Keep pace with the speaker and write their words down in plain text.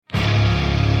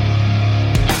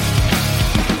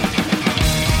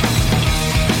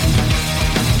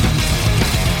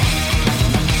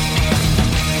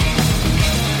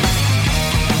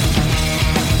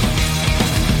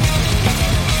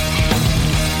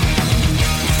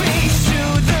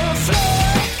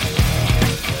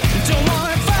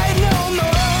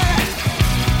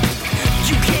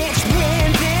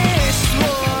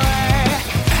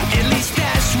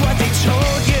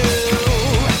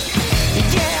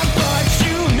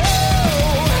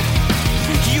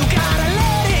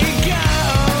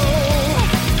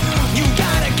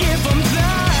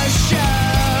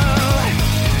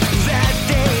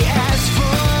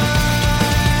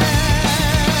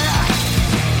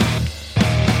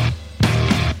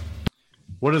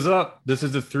What is up? This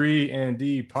is the 3 and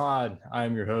D pod. I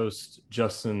am your host,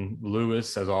 Justin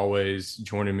Lewis. As always,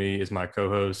 joining me is my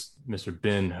co-host, Mr.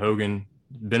 Ben Hogan.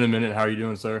 Been a minute. How are you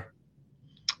doing, sir?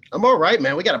 I'm all right,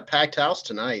 man. We got a packed house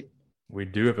tonight. We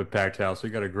do have a packed house. We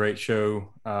got a great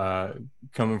show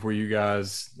coming for you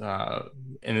guys,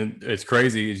 it's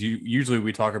crazy. Is usually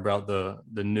we talk about the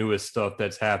newest stuff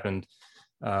that's happened.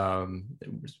 Um,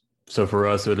 so for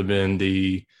us, it would have been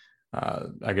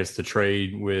I guess the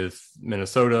trade with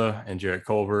Minnesota and Jarrett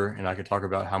Culver, and I could talk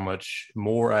about how much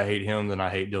more I hate him than I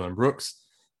hate Dylan Brooks.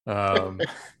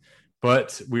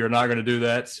 But we are not going to do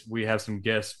that. We have some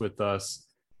guests with us.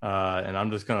 And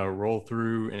I'm just going to roll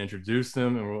through and introduce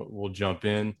them, and we'll jump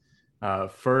in.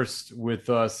 First with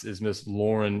us is Miss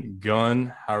Lauren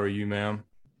Gunn. How are you, ma'am?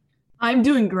 I'm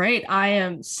doing great. I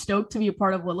am stoked to be a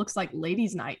part of what looks like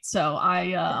ladies' night. So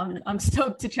I'm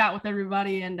stoked to chat with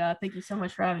everybody, and thank you so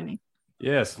much for having me.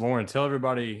 Yes, Lauren, tell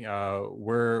everybody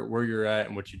where you're at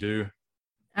and what you do.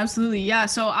 Absolutely. Yeah.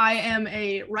 So I am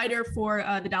a writer for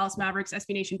the Dallas Mavericks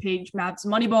SB Nation page, Mavs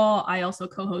Moneyball. I also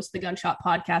co-host the Gunshot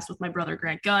podcast with my brother,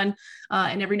 Grant Gunn.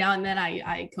 And every now and then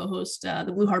I co-host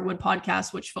the Blue Hardwood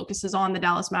podcast, which focuses on the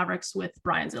Dallas Mavericks with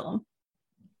Brian Zillum.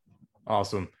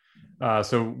 Awesome.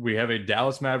 So we have a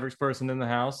Dallas Mavericks person in the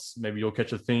house. Maybe you'll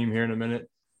catch a theme here in a minute.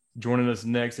 Joining us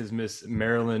next is Miss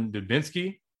Marilyn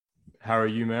Dubinsky. How are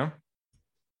you, ma'am?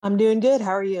 I'm doing good.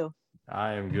 How are you?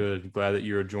 I am good. Glad that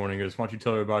you're joining us. Why don't you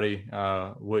tell everybody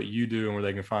what you do and where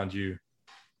they can find you?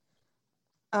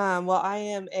 Well, I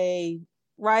am a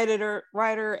writer,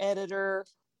 editor,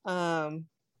 kind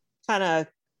of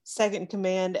second in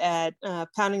command at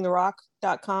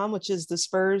poundingtherock.com, which is the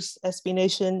Spurs SB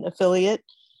Nation affiliate.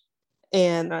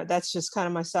 And that's just kind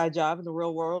of my side job in the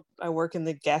real world. I work in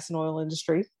the gas and oil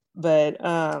industry. But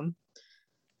yeah,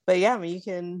 I mean, you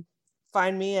can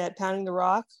find me at Pounding the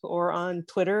Rock or on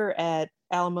Twitter at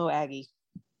Alamo Aggie.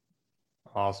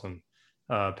 Awesome.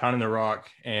 Pounding the Rock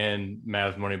and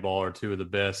Mavs Moneyball are two of the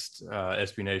best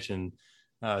SB Nation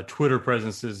Twitter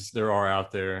presences there are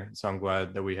out there. So I'm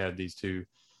glad that we had these two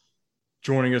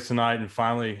joining us tonight. And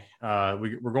finally,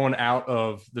 we're going out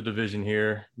of the division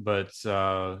here, but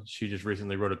she just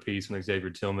recently wrote a piece on Xavier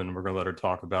Tillman, and we're going to let her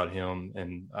talk about him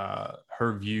and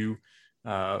her view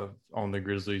on the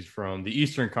Grizzlies from the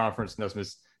Eastern Conference. And that's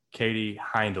Miss Katie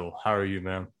Heindel. How are you,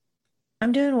 ma'am?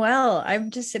 I'm doing well.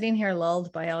 I'm just sitting here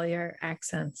lulled by all your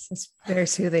accents. It's very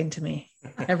soothing to me.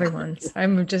 Everyone's.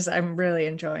 I'm really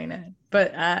enjoying it.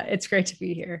 But it's great to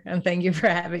be here, and thank you for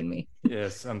having me.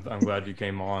 Yes, I'm glad you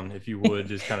came on. If you would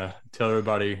just kind of tell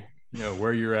everybody,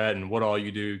 where you're at and what all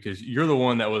you do, because you're the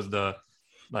one that was the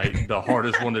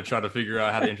hardest one to try to figure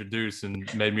out how to introduce,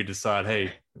 and made me decide,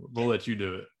 hey, we'll let you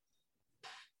do it.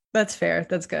 That's fair.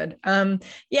 That's good.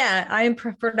 Yeah, I'm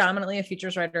predominantly a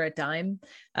features writer at Dime.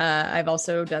 I've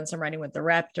also done some writing with the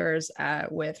Raptors,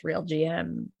 with Real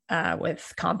GM,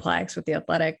 with Complex, with The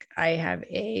Athletic. I have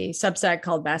a Substack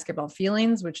called Basketball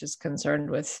Feelings, which is concerned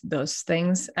with those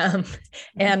things.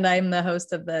 And I'm the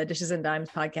host of the Dishes and Dimes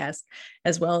podcast,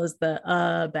 as well as the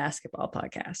Basketball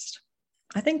podcast.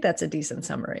 I think that's a decent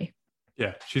summary.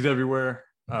 Yeah, she's everywhere.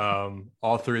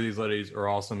 All three of these ladies are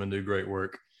awesome and do great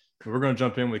work. We're going to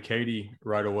jump in with Katie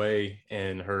right away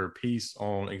and her piece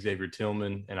on Xavier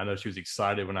Tillman. And I know she was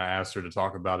excited when I asked her to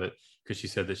talk about it because she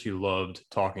said that she loved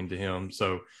talking to him.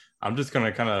 So I'm just going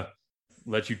to kind of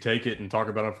let you take it and talk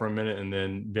about it for a minute. And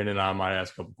then Ben and I might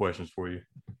ask a couple questions for you.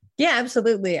 Yeah,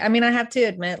 absolutely. I mean, I have to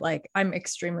admit, I'm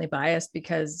extremely biased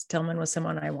because Tillman was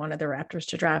someone I wanted the Raptors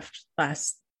to draft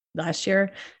last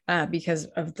year because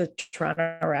of the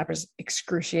Toronto Raptors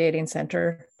excruciating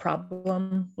center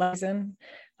problem last season.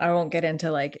 I won't get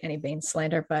into any Bain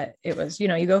slander, but it was, you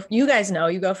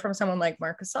go from someone like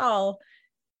Marc Gasol,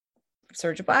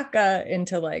 Serge Ibaka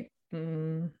into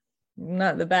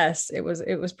not the best. It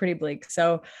was pretty bleak.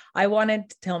 So I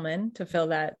wanted Tillman to fill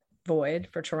that void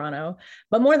for Toronto.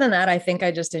 But more than that, I think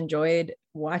I just enjoyed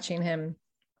watching him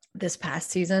this past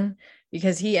season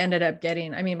because he ended up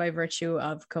getting, by virtue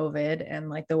of COVID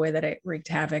and the way that it wreaked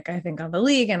havoc, I think, on the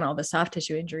league and all the soft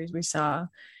tissue injuries we saw,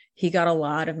 he got a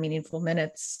lot of meaningful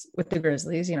minutes with the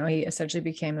Grizzlies. He essentially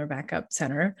became their backup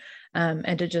center.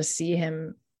 And to just see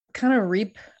him kind of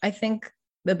reap, I think,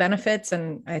 the benefits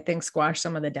and I think squash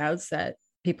some of the doubts that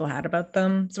people had about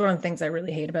them. It's one of the things I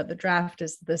really hate about the draft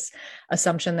is this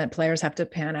assumption that players have to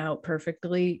pan out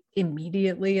perfectly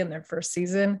immediately in their first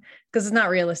season, because it's not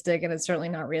realistic. And it's certainly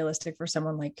not realistic for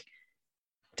someone like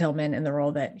Tillman in the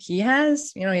role that he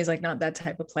has. He's not that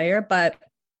type of player. But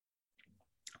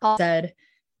all said,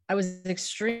 I was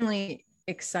extremely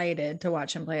excited to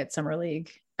watch him play at Summer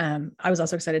League. I was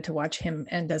also excited to watch him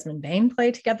and Desmond Bane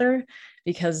play together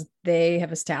because they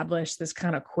have established this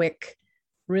kind of quick,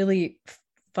 really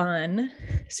fun,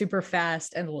 super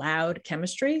fast and loud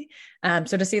chemistry.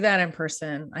 So to see that in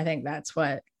person, I think that's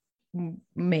what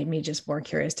made me just more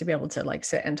curious to be able to like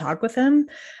sit and talk with him.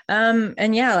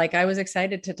 And yeah, like I was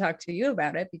excited to talk to you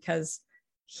about it because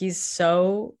he's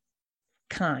so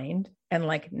kind and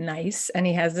like nice, and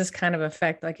he has this kind of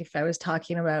effect. Like if I was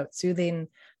talking about soothing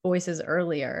voices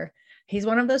earlier, he's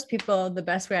one of those people. The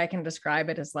best way I can describe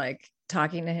it is like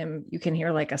talking to him, you can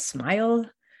hear like a smile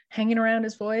hanging around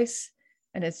his voice,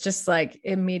 and it's just like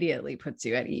immediately puts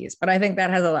you at ease. But I think that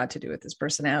has a lot to do with his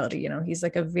personality. You know, he's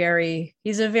a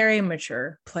very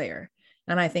mature player,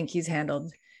 and I think he's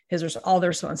handled all the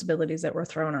responsibilities that were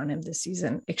thrown on him this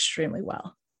season extremely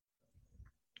well.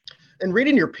 And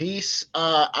reading your piece,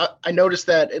 I noticed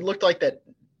that it looked like that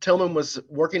Tillman was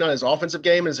working on his offensive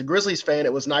game. And as a Grizzlies fan,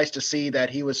 it was nice to see that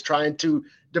he was trying to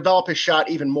develop his shot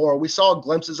even more. We saw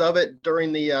glimpses of it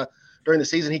during the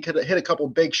season. He could have hit a couple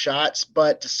big shots,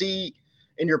 but to see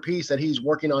in your piece that he's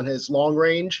working on his long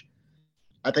range,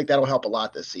 I think that'll help a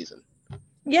lot this season.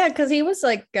 Yeah, because he was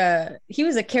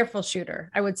a careful shooter,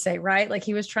 I would say, right? Like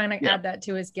he was trying to add that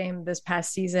to his game this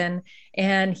past season,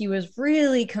 and he was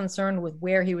really concerned with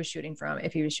where he was shooting from,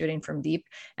 if he was shooting from deep.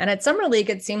 And at Summer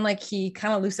League, it seemed like he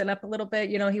kind of loosened up a little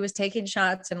bit. You know, he was taking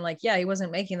shots and he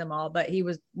wasn't making them all, but he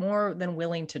was more than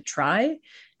willing to try.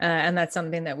 And that's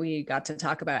something that we got to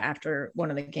talk about after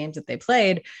one of the games that they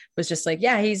played, was just like,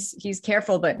 yeah, he's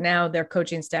careful, but now their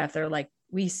coaching staff, they're like,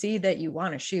 we see that you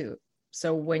want to shoot.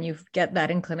 So when you get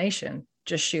that inclination,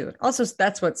 just shoot. Also,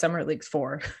 that's what Summer League's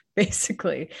for,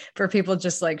 basically, for people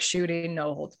just like shooting,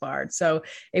 no holds barred. So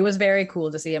it was very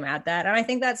cool to see him at that. And I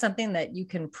think that's something that you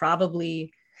can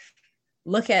probably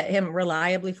look at him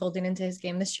reliably folding into his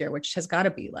game this year, which has got to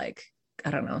be like,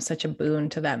 I don't know, such a boon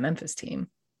to that Memphis team.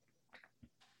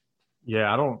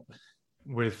 Yeah,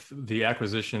 with the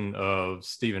acquisition of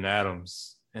Steven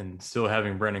Adams and still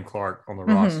having Brandon Clark on the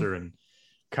roster, and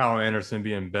Kyle Anderson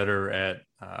being better at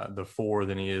the 4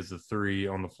 than he is the 3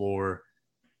 on the floor,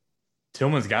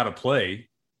 Tillman's got to play,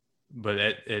 but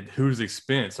at whose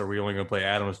expense? Are we only going to play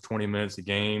Adams 20 minutes a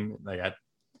game? Like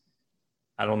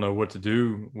I don't know what to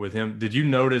do with him. Did you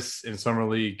notice in Summer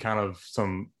League kind of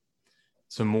some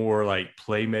more like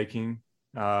playmaking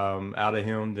out of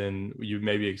him than you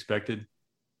maybe expected?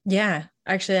 Yeah,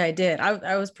 actually I did.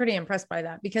 I was pretty impressed by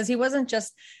that, because he wasn't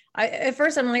just, at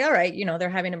first I'm like, all right, you know, they're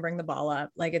having to bring the ball up.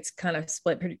 Like it's kind of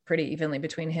split pretty evenly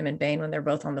between him and Bane when they're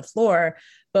both on the floor.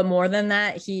 But more than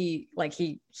that, he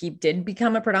did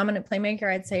become a predominant playmaker,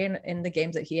 I'd say, in the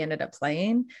games that he ended up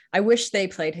playing. I wish they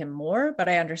played him more, but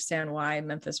I understand why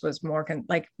Memphis was more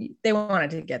they wanted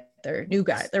to get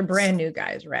their brand new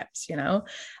guys reps, you know?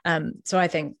 So I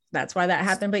think that's why that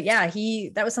happened. But yeah,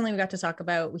 that was something we got to talk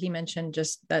about. He mentioned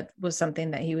just that was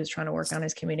something that he was trying to work on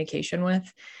his communication with.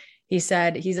 He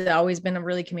said he's always been a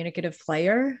really communicative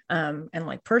player and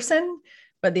like person,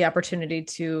 but the opportunity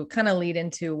to kind of lead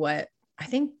into what I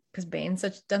think, because Bane's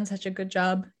done such a good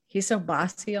job. He's so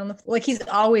bossy on the floor. Like he's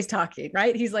always talking,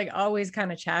 right? He's like always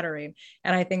kind of chattering.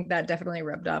 And I think that definitely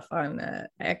rubbed off on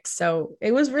X. So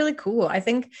it was really cool, I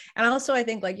think. And also I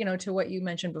think, like, you know, to what you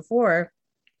mentioned before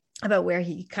about where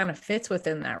he kind of fits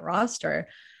within that roster,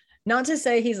 not to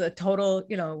say he's a total,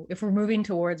 you know, if we're moving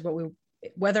towards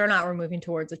whether or not we're moving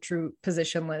towards a true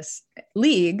positionless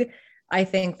league, I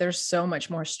think there's so much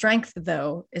more strength,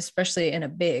 though, especially in a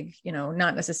big, you know,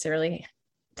 not necessarily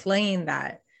playing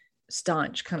that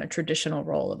staunch kind of traditional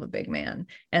role of a big man.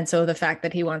 And so the fact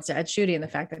that he wants to add shooting, the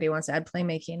fact that he wants to add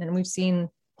playmaking, and we've seen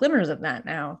glimmers of that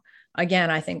now.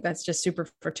 Again, I think that's just super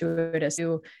fortuitous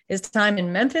to his time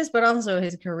in Memphis, but also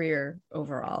his career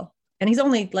overall. And he's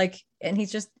only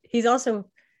he's also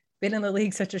been in the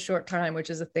league such a short time, which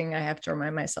is a thing I have to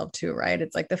remind myself too, right?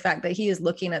 It's like the fact that he is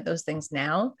looking at those things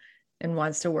now and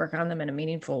wants to work on them in a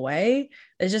meaningful way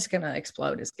is just going to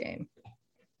explode his game.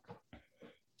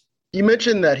 You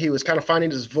mentioned that he was kind of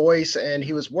finding his voice and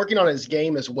he was working on his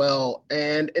game as well.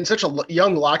 And in such a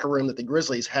young locker room that the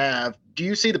Grizzlies have, do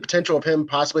you see the potential of him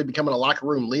possibly becoming a locker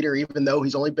room leader, even though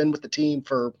he's only been with the team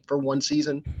for one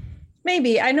season?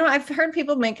 Maybe. I know I've heard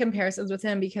people make comparisons with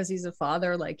him because he's a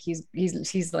father. Like he's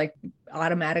like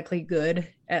automatically good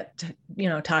at, you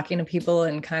know, talking to people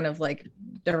and kind of like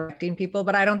directing people,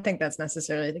 but I don't think that's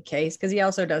necessarily the case, because he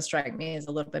also does strike me as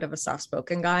a little bit of a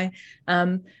soft-spoken guy.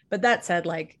 But that said,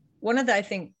 like I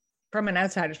think from an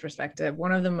outsider's perspective,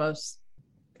 one of the most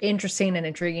interesting and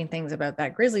intriguing things about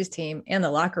that Grizzlies team and the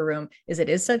locker room is it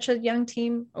is such a young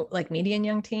team, like median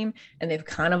young team, and they've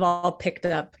kind of all picked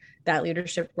up that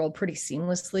leadership role pretty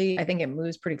seamlessly. I think it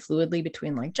moves pretty fluidly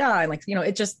between like Ja and like,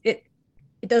 it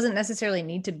doesn't necessarily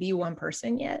need to be one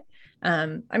person yet.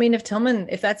 I mean,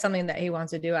 if that's something that he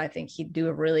wants to do, I think he'd do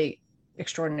a really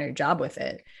extraordinary job with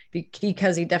it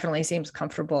because he definitely seems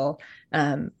comfortable.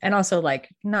 And also like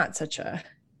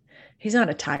he's not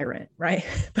a tyrant, right?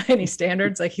 By any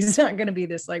standards, like he's not going to be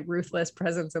this like ruthless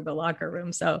presence in the locker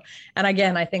room. So, and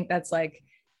again, I think that's like,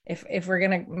 if we're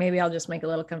going to, maybe I'll just make a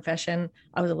little confession.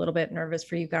 I was a little bit nervous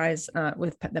for you guys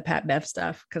with the Pat Bev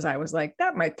stuff. Cause I was like,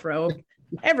 that might throw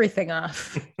everything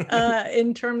off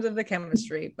in terms of the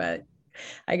chemistry, but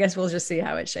I guess we'll just see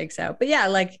how it shakes out. But yeah,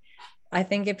 like, I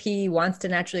think if he wants to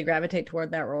naturally gravitate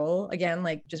toward that role, again,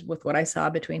 like just with what I saw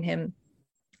between him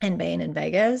and Bane in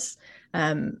Vegas,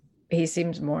 he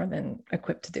seems more than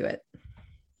equipped to do it.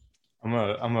 I'm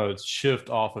gonna shift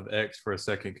off of X for a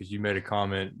second because you made a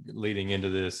comment leading into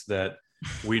this that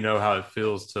we know how it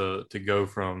feels to go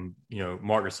from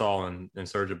Marc Gasol and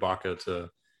Serge Ibaka to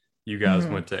you guys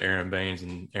went to Aaron Baines,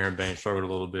 and Aaron Baines struggled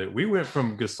a little bit. We went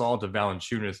from Gasol to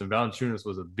Valanciunas, and Valanciunas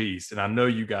was a beast. And I know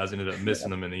you guys ended up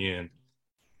missing him in the end.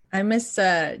 I miss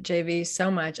JV so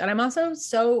much. And I'm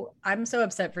so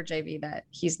upset for JV that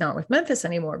he's not with Memphis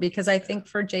anymore, because I think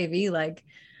for JV, like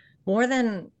more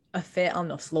than a fit on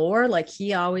the floor, like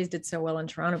he always did so well in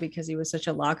Toronto because he was such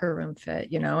a locker room fit,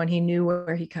 and he knew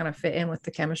where he kind of fit in with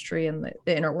the chemistry and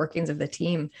the inner workings of the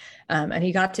team. And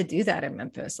he got to do that in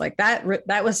Memphis. Like that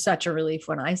was such a relief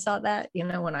when I saw that,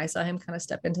 when I saw him kind of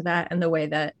step into that, and the way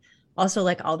that also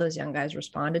like all those young guys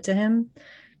responded to him.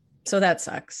 So that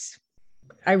sucks.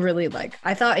 I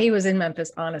thought he was in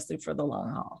Memphis, honestly, for the long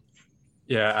haul.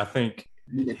 Yeah, I think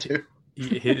me too.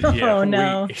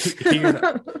 No.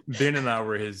 Ben and I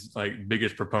were his like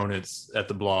biggest proponents at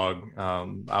the blog.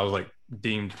 I was like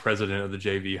deemed president of the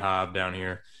JV Hive down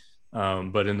here.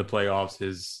 But in the playoffs,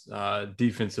 his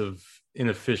defensive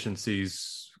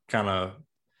inefficiencies kind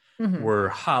of were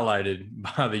highlighted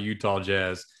by the Utah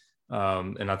Jazz.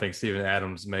 And I think Steven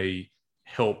Adams may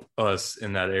help us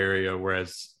in that area,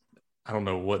 whereas I don't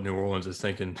know what New Orleans is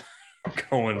thinking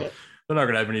going. They're not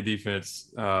going to have any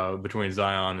defense between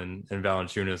Zion and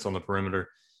Valanciunas on the perimeter.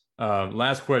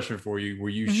 Last question for you. Were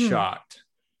you shocked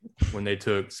when they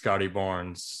took Scotty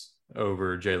Barnes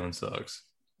over Jalen Suggs?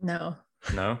 No.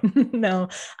 No? No.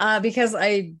 Because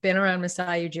I've been around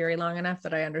Masai Ujiri long enough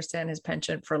that I understand his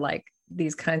penchant for like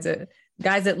these kinds of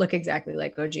guys that look exactly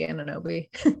like OG Anunoby,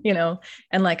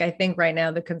 and like, I think right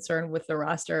now the concern with the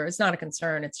roster, it's not a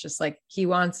concern. It's just like, he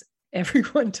wants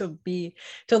everyone to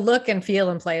look and feel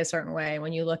and play a certain way.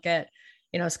 When you look at,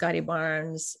 Scotty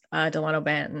Barnes, Delano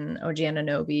Banton, OG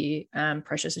Anunoby,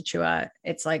 Precious Achiuwa,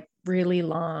 it's like really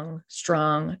long,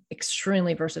 strong,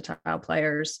 extremely versatile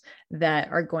players that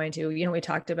are going to, we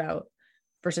talked about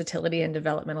versatility and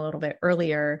development a little bit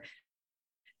earlier.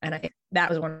 And I think that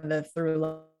was one of the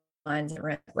through lines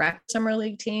that Raptors Summer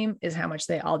League team, is how much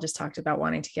they all just talked about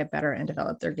wanting to get better and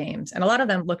develop their games. And a lot of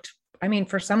them looked,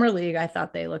 for Summer League, I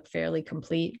thought they looked fairly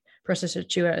complete, Precious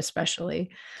Achiuwa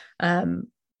especially.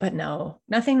 But no,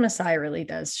 nothing Masai really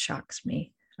does shocks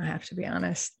me, I have to be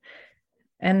honest.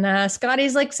 And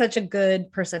Scotty's like such a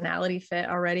good personality fit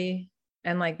already.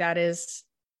 And like, that is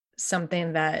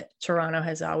something that Toronto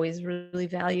has always really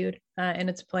valued in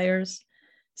its players.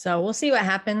 So we'll see what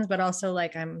happens, but also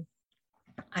like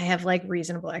I have like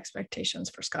reasonable expectations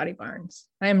for Scotty Barnes.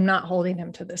 I am not holding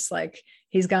him to this, like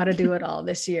he's got to do it all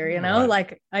this year, Right.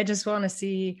 Like I want to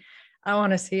see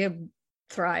him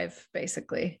thrive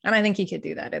basically. And I think he could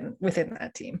do that within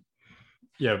that team.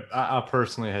 Yeah, I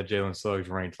personally had Jalen Suggs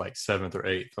ranked like 7th or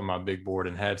 8th on my big board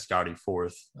and had Scotty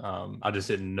 4th. I just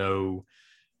didn't know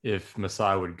if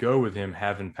Masai would go with him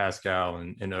having Pascal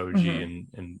and OG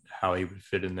and how he would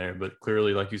fit in there. But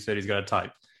clearly, like you said, he's got a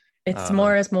type. It's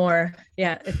more is more.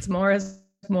 Yeah, it's more is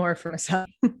more for Masai.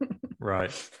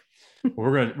 Right.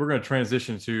 Well, we're gonna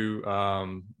transition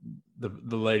to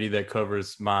the lady that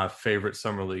covers my favorite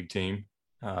summer league team,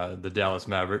 the Dallas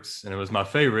Mavericks, and it was my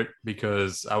favorite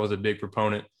because I was a big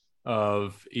proponent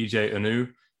of EJ Anu.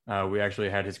 We actually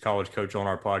had his college coach on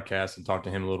our podcast and talked to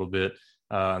him a little bit.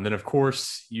 And then, of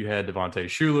course, you had Devontae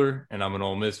Shuler, and I'm an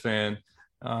Ole Miss fan.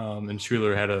 And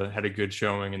Shuler had a good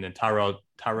showing, and then Tyrell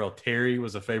Terry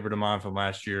was a favorite of mine from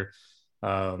last year.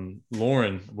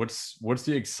 Lauren, what's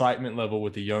the excitement level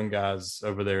with the young guys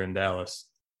over there in Dallas?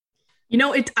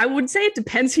 I would say it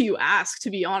depends who you ask, to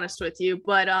be honest with you.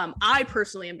 But I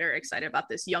personally am very excited about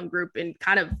this young group, and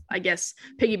kind of, I guess,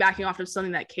 piggybacking off of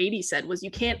something that Katie said was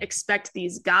you can't expect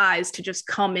these guys to just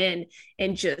come in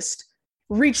and just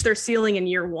reach their ceiling in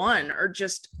year one or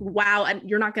just wow. And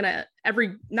you're not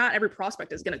every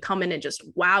prospect is going to come in and just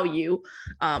wow you.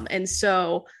 And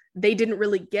so they didn't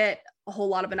really get a whole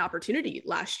lot of an opportunity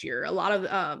last year. A lot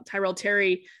of Tyrell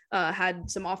Terry had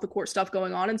some off the court stuff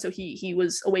going on. And so he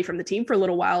was away from the team for a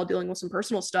little while dealing with some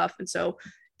personal stuff. And so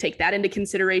take that into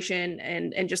consideration,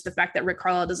 and just the fact that Rick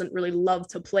Carlisle doesn't really love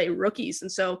to play rookies.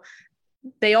 And so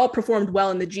they all performed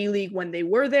well in the G League when they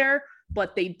were there,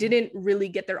 but they didn't really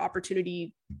get their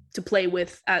opportunity to play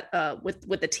with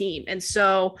the team. And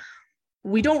so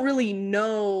we don't really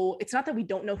know. It's not that we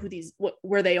don't know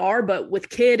where they are, but with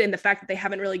Kidd and the fact that they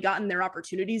haven't really gotten their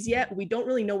opportunities yet, we don't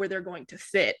really know where they're going to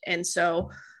fit. And so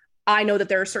I know that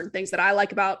there are certain things that I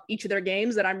like about each of their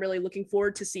games that I'm really looking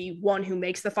forward to see, one, who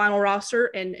makes the final roster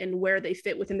and where they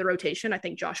fit within the rotation. I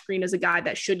think Josh Green is a guy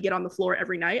that should get on the floor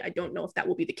every night. I don't know if that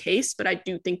will be the case, but I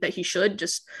do think that he should,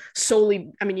 just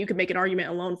solely. I mean, you could make an argument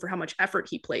alone for how much effort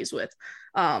he plays with.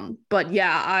 But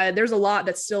yeah, there's a lot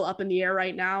that's still up in the air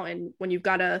right now. And when you've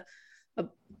got a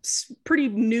pretty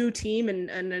new team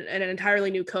and an entirely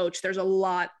new coach, there's a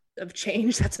lot of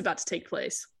change that's about to take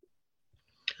place.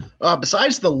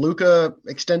 Besides the Luka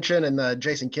extension and the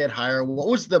Jason Kidd hire, what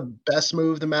was the best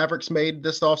move the Mavericks made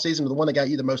this offseason, or the one that got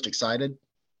you the most excited?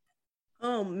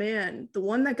 Oh, man, the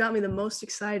one that got me the most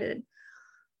excited,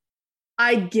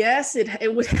 I guess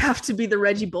it would have to be the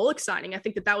Reggie Bullock signing. I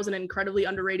think that was an incredibly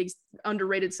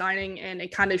underrated signing, and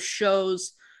it kind of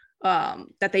shows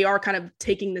that they are kind of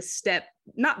taking this step,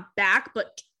 not back,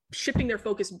 but shifting their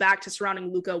focus back to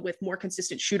surrounding Luka with more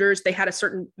consistent shooters. They had a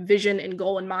certain vision and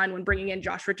goal in mind when bringing in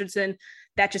Josh Richardson.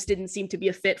 That just didn't seem to be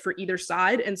a fit for either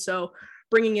side. And so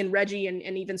bringing in Reggie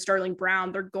and even Sterling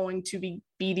Brown, they're going to be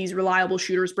these reliable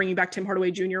shooters. Bringing back Tim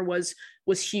Hardaway Jr. was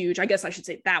huge. I guess I should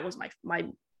say that was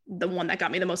the one that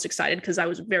got me the most excited, because I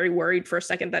was very worried for a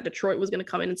second that Detroit was going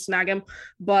to come in and snag him.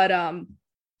 But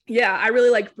yeah, I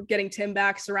really like getting Tim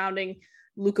back, surrounding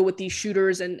Luka with these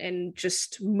shooters, and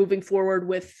just moving forward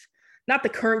with not the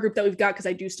current group that we've got, because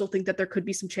I do still think that there could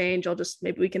be some change.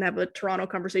 Maybe we can have a Toronto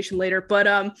conversation later, but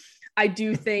I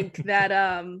do think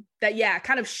that yeah,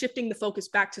 kind of shifting the focus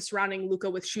back to surrounding Luka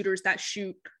with shooters that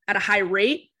shoot at a high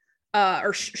rate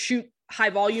or shoot high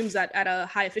volumes at a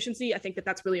high efficiency. I think that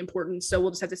that's really important. So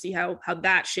we'll just have to see how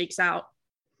that shakes out.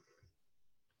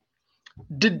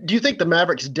 Do you think the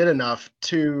Mavericks did enough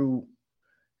to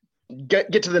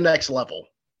get to the next level?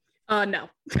 No,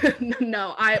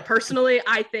 no.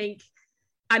 I think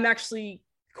I'm actually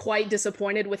quite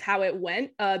disappointed with how it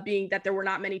went, being that there were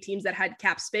not many teams that had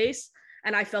cap space.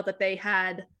 And I felt that they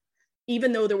had,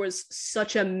 even though there was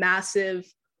such a massive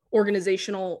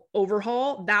organizational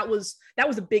overhaul, that was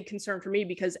a big concern for me,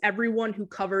 because everyone who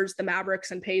covers the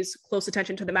Mavericks and pays close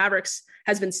attention to the Mavericks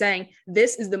has been saying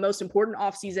this is the most important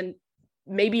offseason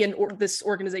maybe in this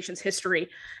organization's history.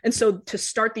 And so to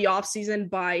start the offseason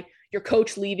by your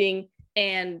coach leaving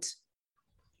and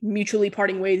mutually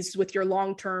parting ways with your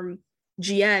long-term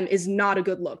GM is not a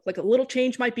good look. Like, a little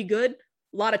change might be good.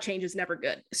 A lot of change is never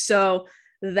good. So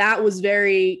that was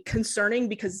very concerning,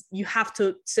 because you have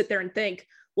to sit there and think,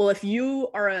 well, if you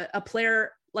are a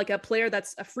player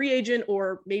that's a free agent,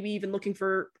 or maybe even looking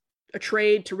for a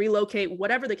trade to relocate,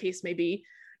 whatever the case may be,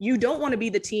 you don't want to be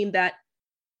the team that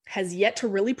has yet to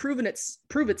really prove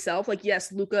itself. Like,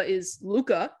 yes, Luka is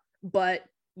Luka, but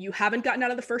you haven't gotten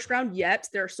out of the first round yet.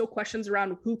 There are still questions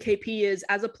around who KP is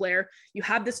as a player. You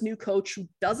have this new coach who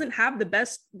doesn't have the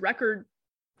best record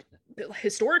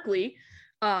historically.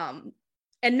 And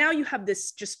now you have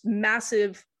this just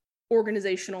massive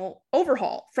organizational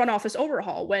overhaul, front office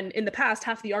overhaul, when in the past,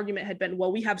 half the argument had been,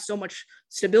 well, we have so much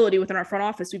stability within our front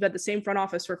office. We've had the same front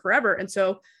office for forever. And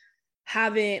so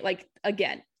having, like,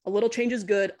 again, a little change is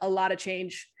good, a lot of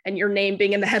change, and your name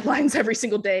being in the headlines every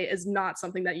single day is not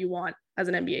something that you want as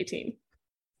an NBA team.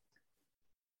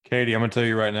 Katie, I'm going to tell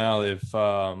you right now, if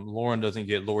Lauren doesn't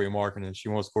get Lauri Markkanen, she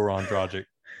won't score on Dragic.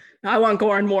 I want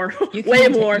Goran more, way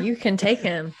more. You can take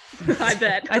him. I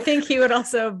bet. I think he would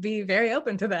also be very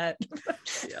open to that.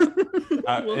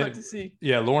 Yeah. We'll have to see.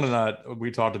 Yeah, Lauren and I,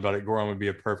 we talked about it. Goran would be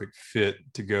a perfect fit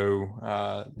to go.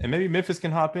 And maybe Memphis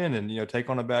can hop in and, take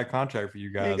on a bad contract for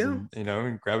you guys and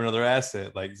grab another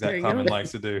asset like Zach Kleiman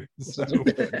likes to do. So,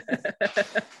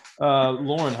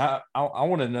 Lauren, I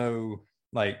want to know,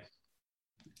 like,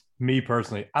 me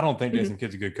personally, I don't think Jason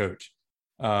Kidd's a good coach.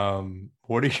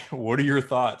 What are your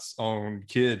thoughts on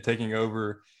Kidd taking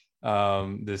over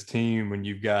this team when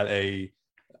you've got generational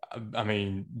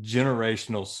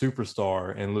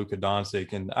superstar in Luka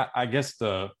Doncic? And I guess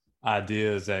the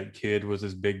idea is that Kidd was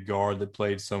this big guard that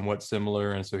played somewhat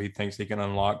similar, and so he thinks he can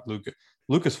unlock Luka.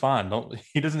 Luka's fine.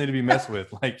 He doesn't need to be messed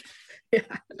with. Like,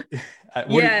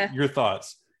 what are your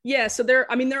thoughts? Yeah. So there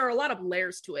are a lot of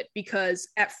layers to it, because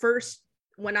at first,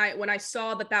 when I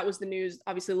saw that was the news,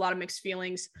 obviously a lot of mixed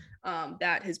feelings.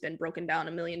 That has been broken down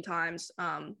a million times.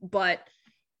 But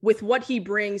with what he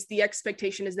brings, the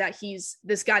expectation is that he's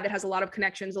this guy that has a lot of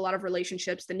connections, a lot of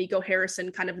relationships, the Nico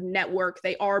Harrison kind of network.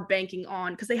 They are banking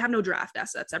on, because they have no draft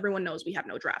assets. Everyone knows we have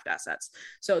no draft assets.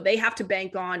 So they have to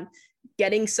bank on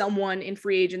getting someone in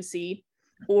free agency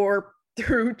or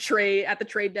through trade at the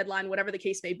trade deadline, whatever the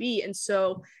case may be. And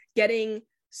so getting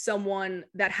someone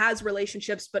that has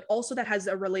relationships, but also that has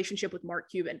a relationship with Mark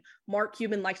Cuban. Mark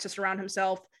Cuban likes to surround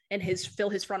himself and fill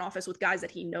his front office with guys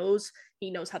that he knows. He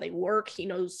knows how they work. He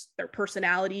knows their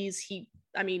personalities.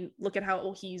 Look at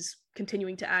how he's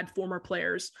continuing to add former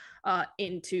players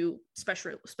into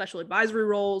special advisory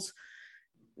roles.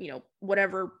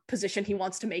 Whatever position he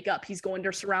wants to make up, he's going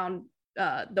to surround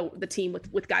the team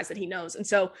with guys that he knows. And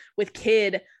so with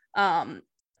Kidd,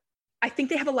 I think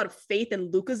they have a lot of faith in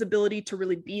Luka's ability to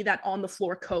really be that on the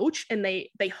floor coach. And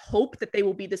they hope that they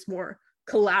will be this more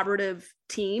collaborative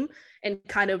team and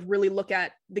kind of really look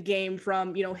at the game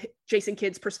from, Jason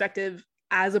Kidd's perspective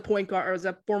as a point guard or as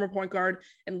a former point guard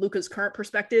and Luka's current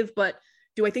perspective. But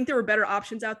do I think there were better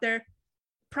options out there?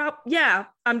 Yeah,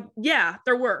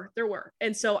 there were.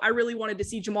 And so I really wanted to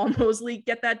see Jamal Mosley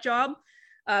get that job.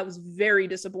 I was very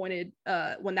disappointed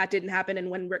when that didn't happen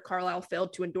and when Rick Carlisle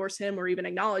failed to endorse him or even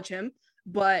acknowledge him,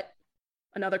 but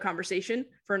another conversation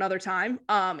for another time.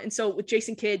 And so with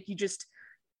Jason Kidd,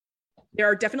 there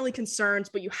are definitely concerns,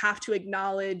 but you have to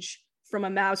acknowledge from a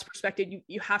Mavs perspective,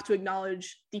 you have to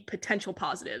acknowledge the potential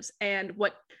positives. And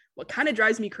what kind of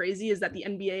drives me crazy is that the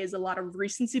NBA is a lot of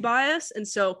recency bias. And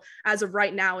so as of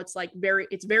right now, it's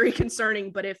very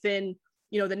concerning, but if in,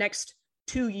 the next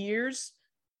 2 years,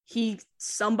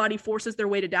 somebody forces their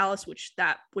way to Dallas, which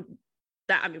that would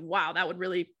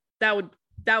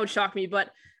shock me, but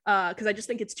because I just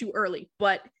think it's too early.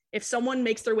 But if someone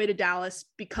makes their way to Dallas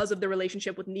because of the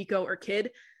relationship with Nico or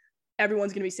Kidd,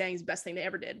 everyone's going to be saying the best thing they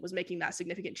ever did was making that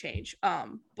significant change.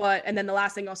 And then the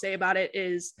last thing I'll say about it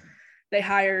is they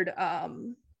hired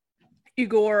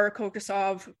Igor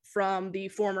Kokosov from the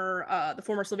former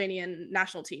Slovenian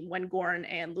national team when Goran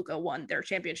and Luka won their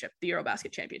championship, the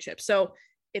Eurobasket championship. So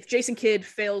if Jason Kidd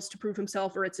fails to prove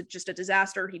himself or it's just a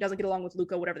disaster, he doesn't get along with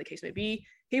Luka, whatever the case may be,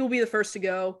 he will be the first to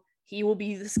go. He will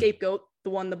be the scapegoat,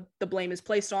 the one the blame is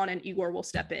placed on, and Igor will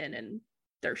step in, and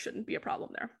there shouldn't be a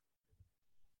problem there.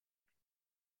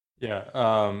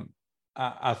 Yeah,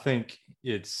 I think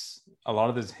it's a lot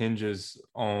of this hinges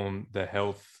on the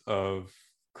health of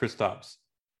Kristaps,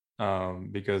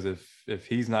 because if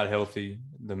he's not healthy,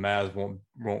 the Mavs won't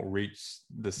reach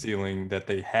the ceiling that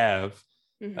they have.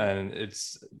 Mm-hmm. And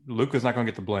Luka's not going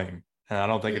to get the blame. And I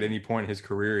don't think at any point in his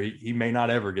career, he may not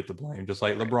ever get the blame, just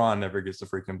like LeBron never gets the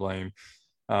freaking blame.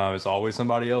 It's always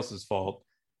somebody else's fault.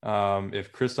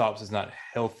 If Kristaps is not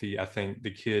healthy, I think the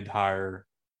Kidd hire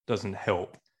doesn't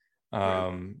help.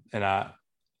 And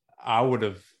I would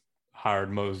have hired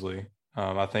Mosley.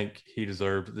 I think he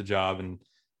deserved the job, and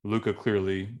Luka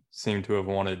clearly seemed to have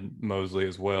wanted Mosley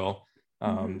as well.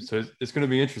 So it's going to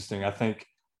be interesting. I think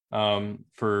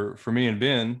for me and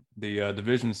Ben, the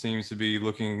division seems to be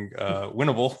looking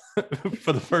winnable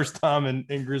for the first time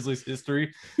in Grizzlies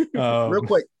history. Real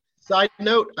quick, side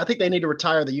note, I think they need to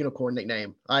retire the unicorn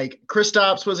nickname. Like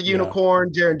Kristaps was a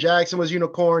unicorn, Jaren Jackson was a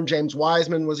unicorn, James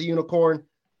Wiseman was a unicorn.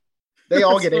 They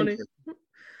all get in.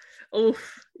 Oh,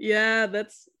 yeah,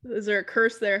 is there a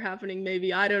curse there happening?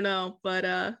 Maybe, I don't know, but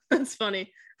that's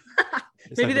funny.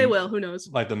 Maybe like they will, who knows?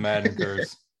 Like the Madden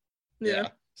curse. Yeah.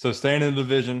 So staying in the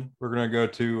division, we're going to go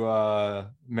to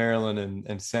Maryland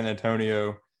and San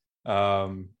Antonio.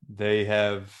 They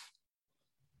have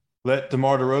let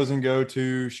DeMar DeRozan go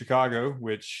to Chicago,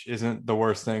 which isn't the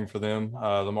worst thing for them.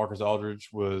 LaMarcus Aldridge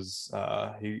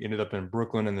he ended up in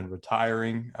Brooklyn and then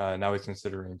retiring. Now he's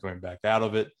considering going back out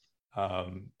of it.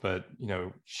 But,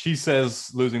 she says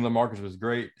losing LaMarcus was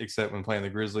great, except when playing the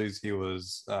Grizzlies, he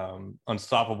was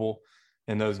unstoppable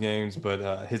in those games.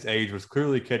 But his age was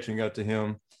clearly catching up to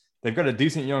him. They've got a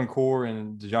decent young core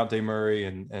in DeJounte Murray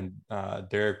and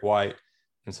Derek White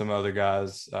and some other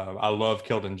guys. I love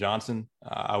Keldon Johnson.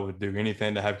 I would do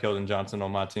anything to have Keldon Johnson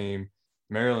on my team.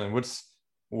 Maryland,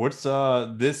 what's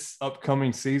this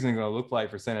upcoming season going to look like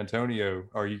for San Antonio?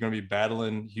 Are you going to be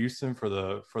battling Houston for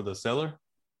the cellar?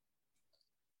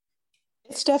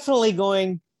 It's definitely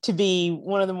going to be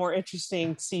one of the more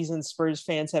interesting seasons Spurs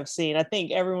fans have seen. I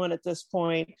think everyone at this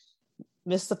point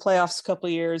missed the playoffs a couple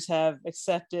of years, have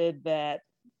accepted that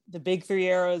the big three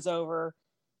era is over.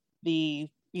 The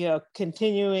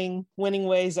continuing winning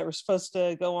ways that were supposed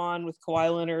to go on with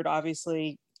Kawhi Leonard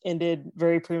obviously ended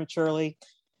very prematurely.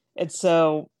 And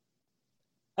so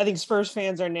I think Spurs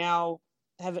fans are now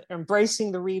have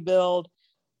embracing the rebuild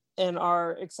and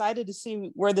are excited to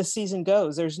see where the season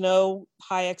goes. There's no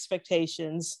high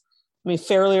expectations. I mean,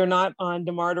 fairly or not on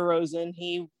DeMar DeRozan,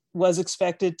 he was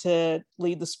expected to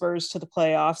lead the Spurs to the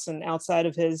playoffs, and outside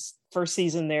of his first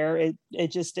season there,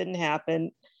 it just didn't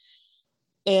happen.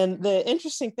 And the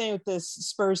interesting thing with this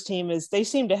Spurs team is they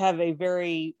seem to have a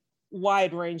very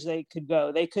wide range they could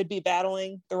go. They could be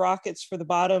battling the Rockets for the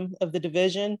bottom of the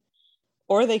division,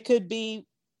 or they could be,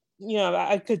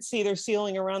 I could see their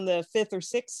ceiling around the 5th or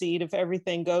 6th seed if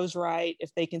everything goes right,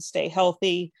 if they can stay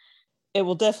healthy. It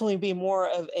will definitely be more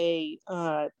of a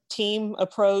team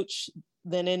approach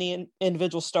than any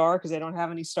individual star, because they don't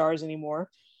have any stars anymore.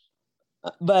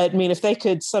 But I mean, if they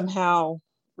could somehow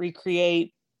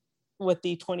recreate what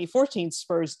the 2014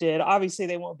 Spurs did, obviously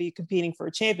they won't be competing for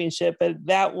a championship, but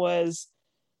that was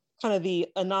kind of the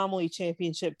anomaly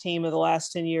championship team of the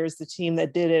last 10 years, the team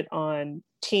that did it on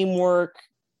teamwork,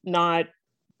 not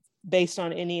based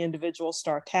on any individual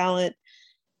star talent.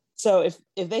 So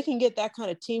if they can get that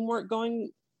kind of teamwork going,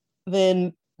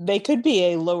 then they could be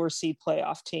a lower seed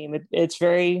playoff team. It's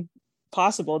very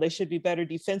possible. They should be better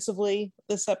defensively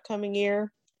this upcoming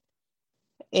year.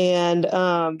 And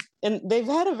they've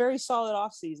had a very solid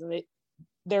offseason.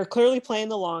 They're clearly playing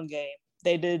the long game.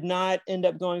 They did not end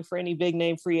up going for any big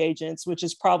name free agents, which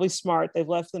is probably smart. They've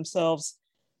left themselves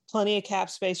plenty of cap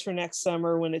space for next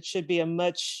summer, when it should be a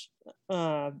much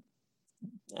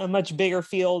bigger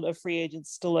field of free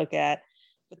agents to look at.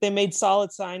 But they made solid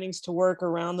signings to work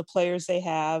around the players they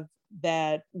have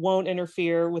that won't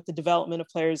interfere with the development of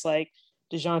players like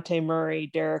DeJounte Murray,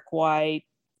 Derek White,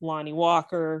 Lonnie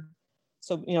Walker.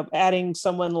 So, adding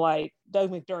someone like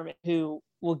Doug McDermott, who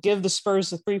will give the Spurs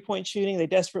the 3-point shooting they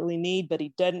desperately need, but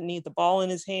he doesn't need the ball in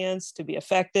his hands to be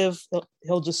effective.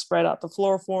 He'll just spread out the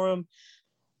floor for them.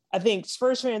 I think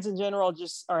Spurs fans in general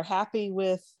just are happy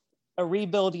with a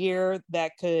rebuild year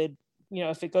that could,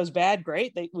 if it goes bad,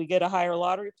 great. We get a higher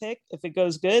lottery pick. If it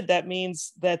goes good, that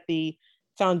means that the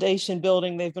foundation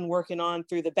building they've been working on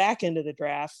through the back end of the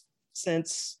draft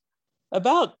since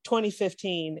about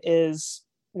 2015 is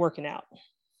working out.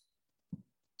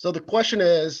 So the question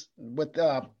is, with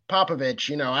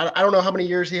Popovich, I don't know how many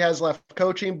years he has left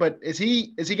coaching, but is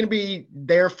he going to be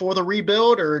there for the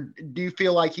rebuild, or do you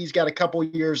feel like he's got a couple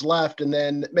years left and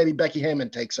then maybe Becky Hammon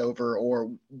takes over,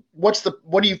 or what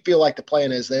do you feel like the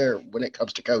plan is there when it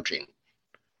comes to coaching?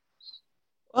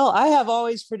 Well, I have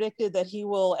always predicted that he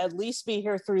will at least be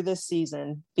here through this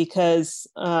season, because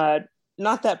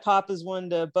not that Pop is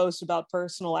one to boast about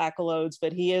personal accolades,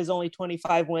 but he is only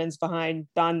 25 wins behind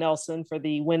Don Nelson for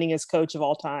the winningest coach of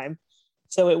all time.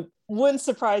 So it wouldn't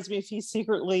surprise me if he's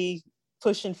secretly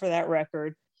pushing for that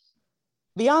record.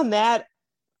 Beyond that,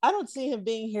 I don't see him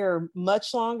being here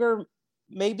much longer,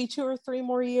 maybe 2 or 3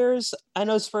 more years. I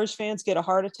know Spurs fans get a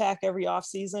heart attack every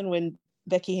offseason when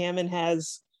Becky Hammon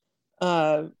has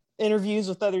interviews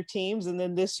with other teams. And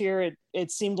then this year,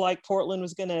 it seemed like Portland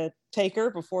was going to take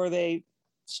her before they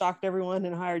shocked everyone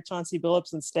and hired Chauncey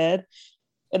Billups instead.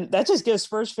 And that just gives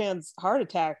Spurs fans heart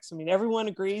attacks. I mean, everyone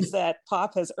agrees that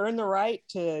Pop has earned the right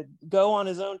to go on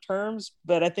his own terms,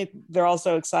 but I think they're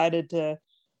also excited to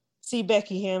see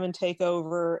Becky Hammon take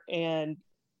over and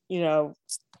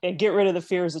get rid of the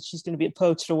fears that she's going to be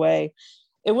poached away.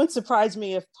 It wouldn't surprise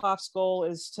me if Pop's goal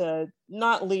is to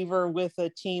not leave her with a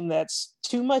team that's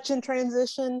too much in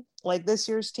transition, like this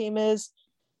year's team is.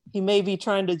 He may be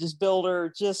trying to just build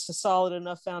her just a solid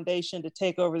enough foundation to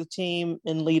take over the team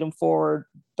and lead them forward,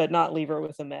 but not leave her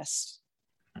with a mess.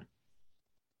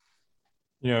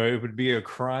 It would be a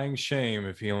crying shame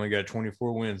if he only got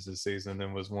 24 wins this season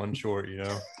and was one short,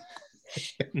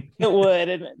 It would.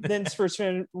 And then Spurs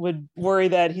fans would worry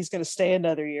that he's going to stay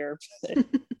another year.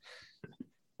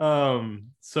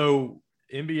 So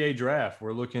NBA draft,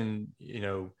 we're looking,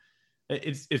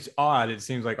 it's odd. It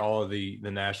seems like all of the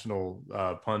national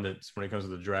pundits, when it comes to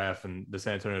the draft and the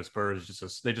San Antonio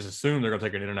Spurs, they just assume they're going to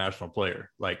take an international player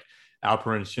like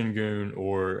Alperen Şengün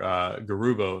or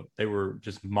Garuba. They were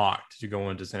just mocked to go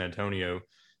into San Antonio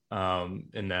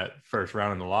in that first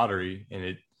round in the lottery,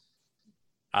 and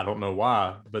I don't know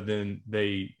why, but then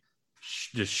they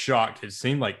just shocked. It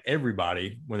seemed like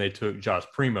everybody when they took Josh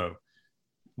Primo.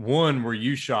 1, were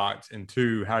you shocked? And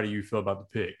 2, how do you feel about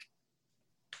the pick?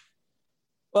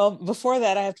 Well, before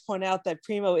that, I have to point out that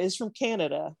Primo is from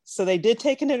Canada. So they did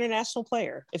take an international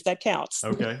player, if that counts.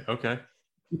 Okay.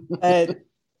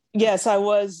 Yes, I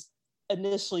was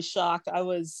initially shocked. I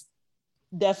was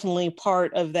definitely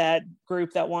part of that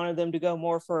group that wanted them to go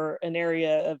more for an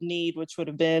area of need, which would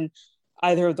have been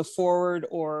either the forward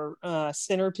or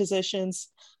center positions.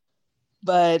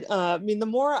 But the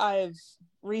more I've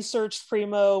researched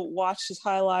Primo, watched his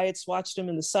highlights, watched him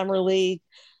in the summer league.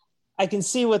 I can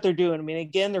see what they're doing. I mean,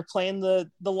 again, they're playing the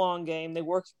long game. They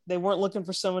weren't looking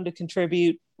for someone to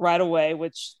contribute right away,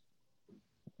 which,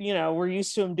 we're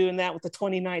used to them doing that with the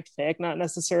 29th pick, not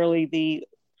necessarily the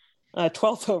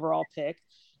 12th overall pick.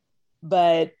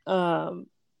 But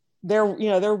there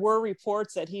were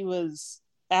reports that he was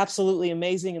absolutely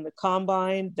amazing in the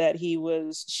combine, that he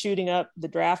was shooting up the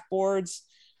draft boards,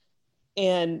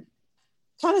 and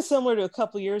kind of similar to a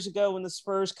couple years ago when the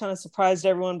Spurs kind of surprised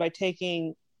everyone by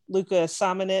taking Luka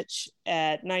Samanic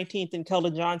at 19th and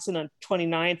Keldon Johnson on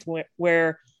 29th,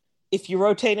 where if you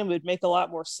rotate him, it would make a lot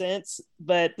more sense.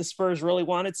 But the Spurs really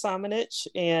wanted Samanic,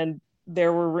 and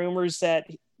there were rumors that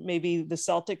maybe the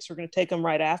Celtics were going to take him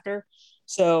right after.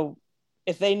 So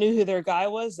if they knew who their guy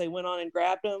was, they went on and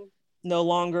grabbed him,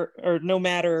 no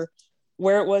matter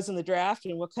where it was in the draft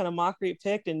and what kind of mockery it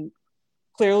picked. And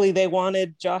clearly they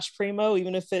wanted Josh Primo,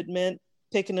 even if it meant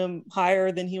picking him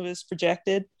higher than he was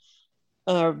projected.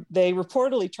 They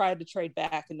reportedly tried to trade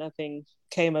back and nothing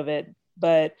came of it.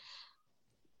 But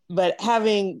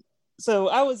so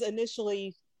I was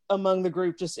initially among the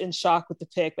group just in shock with the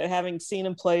pick, but having seen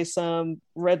him play some,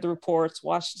 read the reports,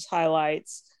 watched his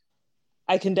highlights,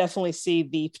 I can definitely see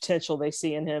the potential they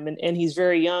see in him. And he's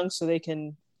very young, so they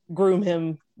can groom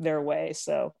him their way.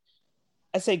 So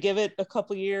I say give it a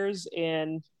couple years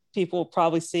and people will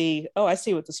probably see, oh, I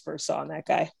see what the Spurs saw in that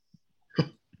guy.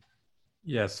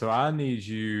 Yeah, so I need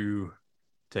you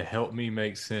to help me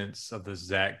make sense of the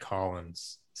Zach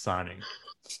Collins signing.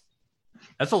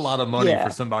 That's a lot of money for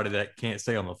somebody that can't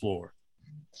stay on the floor.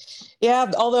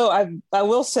 Yeah, although I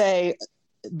will say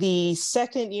the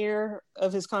second year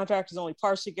of his contract is only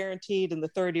partially guaranteed and the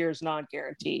third year is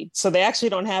non-guaranteed. So they actually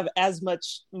don't have as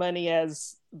much money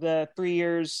as the 3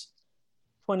 years,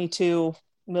 22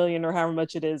 million or however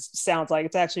much it is sounds like.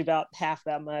 It's actually about half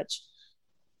that much.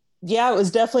 Yeah, it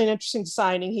was definitely an interesting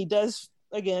signing. He does,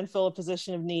 again, fill a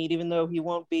position of need, even though he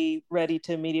won't be ready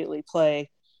to immediately play.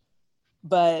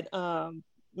 But,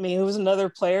 he was another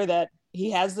player that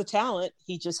he has the talent.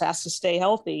 He just has to stay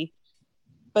healthy.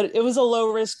 But it was a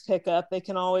low-risk pickup. They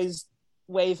can always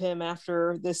waive him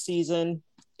after this season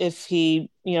if he,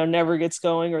 never gets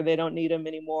going or they don't need him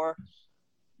anymore.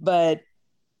 But,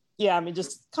 yeah,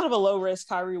 just kind of a low-risk,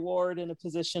 high-reward in a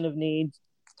position of need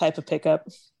type of pickup.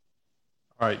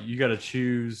 All right, you got to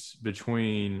choose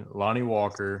between Lonnie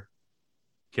Walker,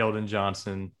 Keldon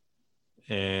Johnson,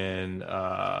 and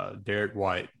Derek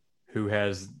White, who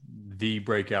has the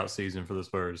breakout season for the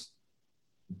Spurs.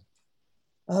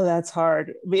 Oh, that's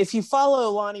hard. If you follow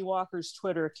Lonnie Walker's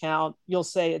Twitter account, you'll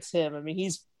say it's him.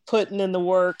 He's putting in the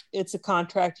work. It's a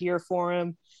contract year for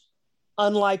him.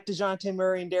 Unlike DeJounte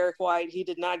Murray and Derek White, he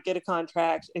did not get a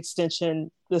contract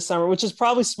extension this summer, which is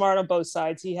probably smart on both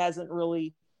sides. He hasn't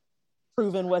really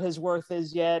proven what his worth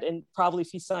is yet, and probably if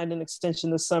he signed an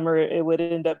extension this summer, it would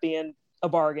end up being a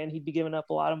bargain. He'd be giving up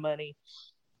a lot of money.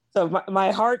 So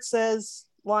my heart says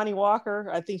Lonnie Walker.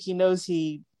 I think he knows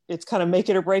it's kind of make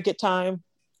it or break it time,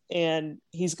 and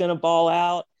he's going to ball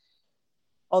out.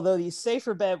 Although the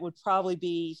safer bet would probably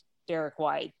be Derek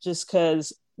White, just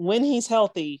because when he's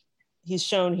healthy, he's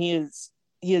shown he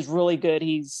is really good.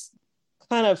 He's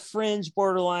kind of fringe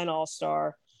borderline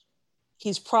all-star.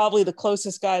 He's probably the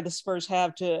closest guy the Spurs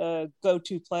have to a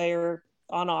go-to player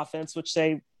on offense, which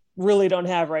they really don't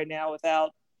have right now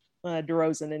without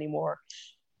DeRozan anymore.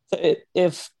 So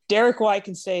if Derek White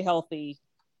can stay healthy,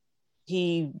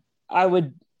 he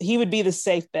would be the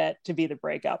safe bet to be the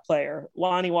breakout player.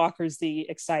 Lonnie Walker's the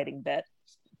exciting bet.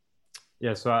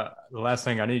 Yeah, so the last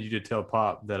thing I need you to tell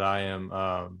Pop that I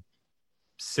am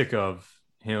sick of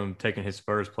him taking his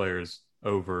Spurs players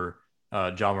over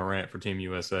Ja Morant for Team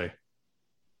USA.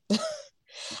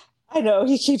 I know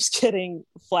he keeps getting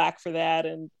flack for that,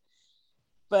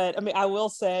 but I will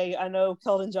say, I know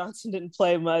Keldon Johnson didn't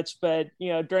play much, but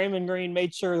Draymond Green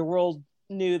made sure the world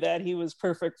knew that he was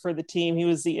perfect for the team. He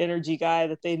was the energy guy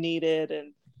that they needed,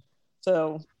 and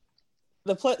so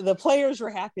the players were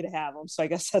happy to have him. So I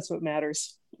guess that's what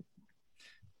matters.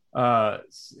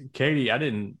 Katie, I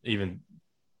didn't even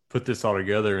put this all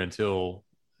together until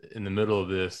in the middle of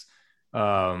this.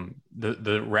 The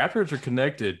Raptors are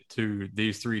connected to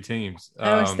these three teams.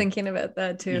 I was thinking about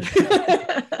that too.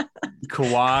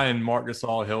 Kawhi and Marc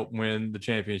Gasol helped win the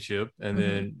championship, and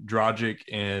then Dragic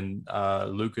and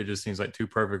Luka just seems like too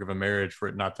perfect of a marriage for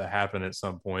it not to happen at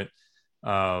some point.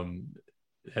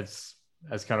 That's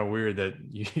kind of weird that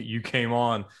you came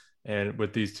on and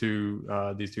with these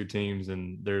two teams,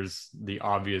 and there's the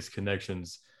obvious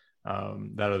connections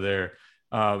that are there.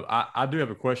 I do have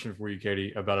a question for you,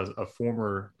 Katie, about a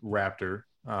former Raptor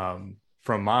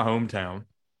from my hometown,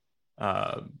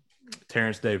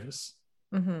 Terrence Davis.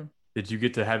 Mm-hmm. Did you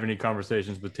get to have any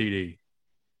conversations with TD?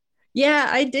 Yeah,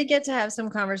 I did get to have some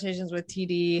conversations with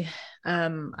TD.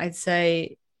 I'd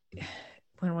say,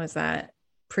 when was that?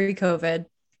 Pre-COVID,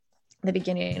 the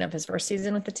beginning of his first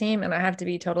season with the team. And I have to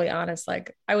be totally honest,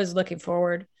 like I was looking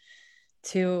forward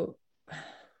to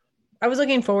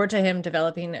him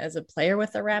developing as a player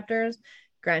with the Raptors.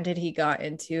 Granted, he got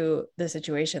into the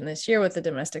situation this year with the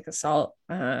domestic assault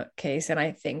case. And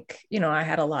I think, I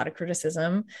had a lot of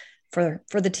criticism for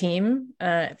the team,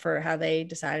 for how they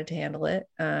decided to handle it.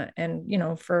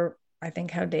 And, for, I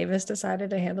think, how Davis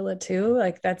decided to handle it too.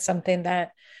 Like, that's something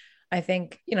that I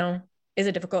think, is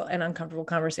a difficult and uncomfortable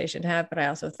conversation to have, but I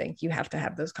also think you have to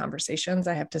have those conversations.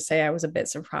 I have to say, I was a bit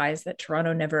surprised that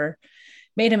Toronto never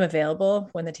made him available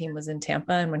when the team was in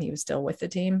Tampa and when he was still with the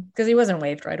team, because he wasn't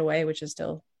waived right away, which is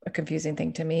still a confusing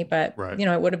thing to me, but right.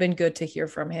 It would have been good to hear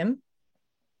from him,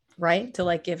 right? To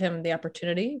like give him the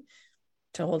opportunity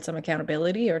to hold some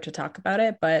accountability or to talk about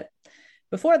it. But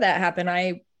before that happened,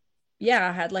 I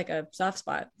had like a soft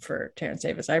spot for Terrence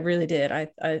Davis. I really did.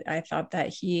 I thought that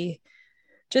he,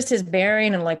 just his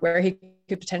bearing and like where he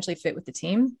could potentially fit with the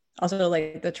team. Also,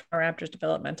 like the Toronto Raptors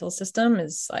developmental system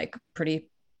is like pretty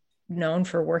known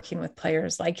for working with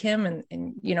players like him,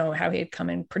 and how he had come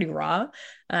in pretty raw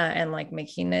and like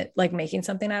making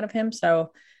something out of him.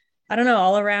 So I don't know,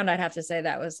 all around, I'd have to say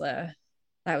that was a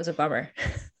bummer.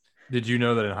 Did you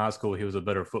know that in high school he was a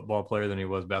better football player than he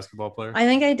was basketball player? I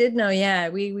think I did know. Yeah.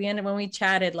 We ended, when we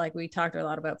chatted, like we talked a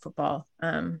lot about football.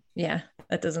 Yeah,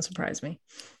 that doesn't surprise me.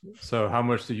 So how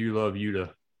much do you love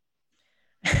Yuta?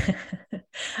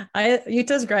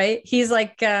 Yuta's great. He's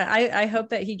like, I hope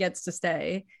that he gets to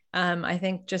stay. I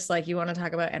think just like you want to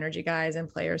talk about energy guys and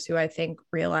players who I think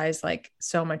realize like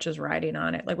so much is riding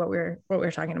on it. Like what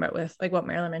we're talking about with like what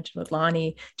Marilyn mentioned with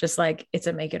Lonnie, just like it's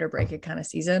a make it or break it kind of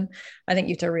season. I think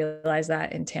Yuta realized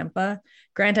that in Tampa.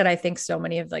 Granted, I think so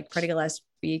many of like Freddie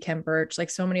Gillespie, Ken Burch, like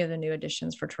so many of the new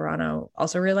additions for Toronto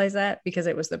also realized that, because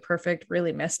it was the perfect,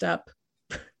 really messed up,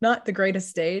 not the greatest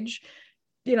stage,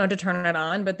 to turn it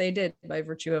on, but they did by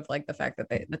virtue of like the fact that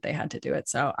they had to do it.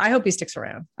 So I hope he sticks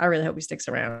around. I really hope he sticks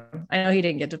around. I know he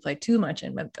didn't get to play too much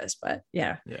in Memphis, but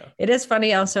yeah. It is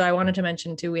funny. Also, I wanted to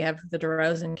mention too, we have the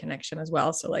DeRozan connection as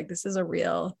well. So like, this is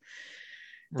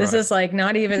is like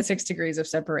not even 6 degrees of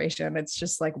separation. It's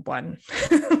just like one.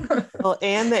 Well,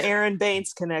 and the Aaron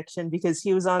Baines connection, because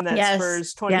he was on that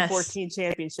Spurs 2014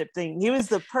 championship thing. He was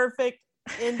the perfect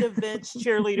end of bench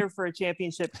cheerleader for a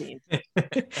championship team.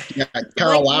 Yeah,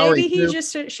 Kyle Lowry. Maybe he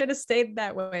just should have stayed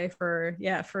that way for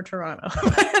Toronto.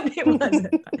 It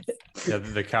wasn't. Yeah,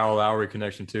 the Kyle Lowry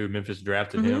connection too. Memphis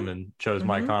drafted him and chose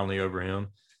Mike Conley over him.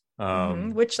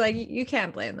 Which like you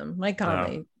can't blame them. Mike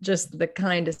Conley, just the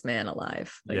kindest man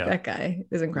alive. Like that guy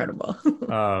is incredible.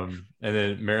 And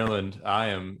then Maryland, I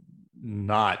am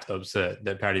not upset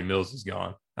that Patty Mills is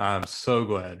gone. I'm so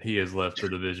glad he has left the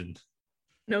division.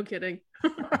 No kidding.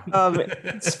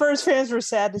 Spurs fans were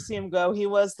sad to see him go. He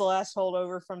was the last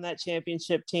holdover from that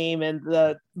championship team and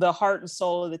the heart and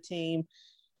soul of the team.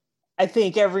 I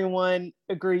think everyone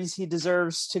agrees he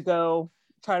deserves to go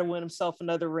try to win himself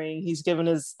another ring. He's given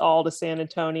his all to San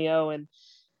Antonio, and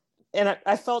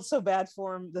I felt so bad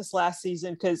for him this last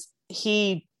season, because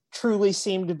he truly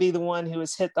seemed to be the one who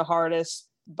was hit the hardest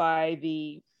by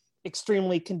the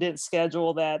extremely condensed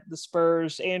schedule that the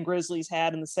Spurs and Grizzlies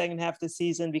had in the second half of the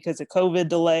season because of COVID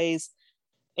delays.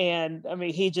 And I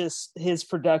mean, his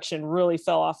production really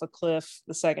fell off a cliff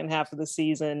the second half of the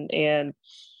season, and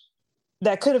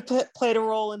that could have played a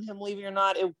role in him leaving or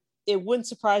not. It wouldn't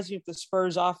surprise me if the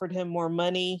Spurs offered him more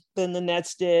money than the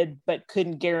Nets did, but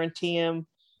couldn't guarantee him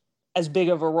as big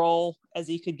of a role as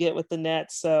he could get with the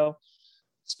Nets. So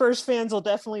Spurs fans will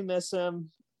definitely miss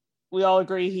him. We all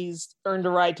agree he's earned a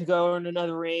right to go earn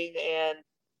another ring. And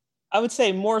I would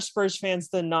say more Spurs fans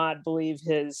than not believe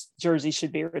his jersey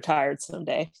should be retired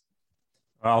someday.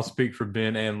 I'll speak for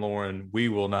Ben and Lauren. We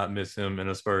will not miss him in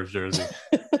a Spurs jersey.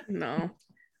 No.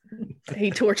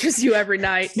 He tortures you every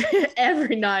night.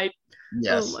 Every night.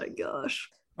 Yes. Oh my gosh.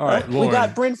 All right, Lauren. We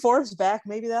got Bryn Forbes back.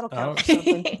 Maybe that'll count for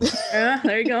something. Yeah,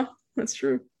 there you go. That's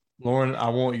true. Lauren, I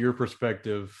want your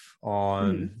perspective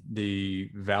on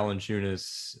the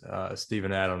Valanciunas,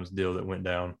 Steven Adams deal that went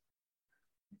down.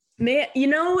 Man,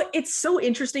 it's so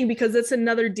interesting because it's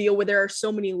another deal where there are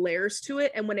so many layers to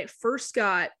it. And when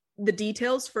the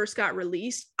details first got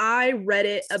released, I read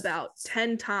it about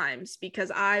 10 times because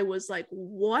I was like,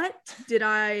 what did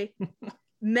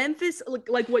Memphis,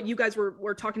 like what you guys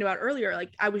were talking about earlier,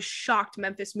 like I was shocked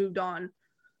Memphis moved on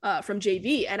from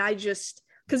JV. And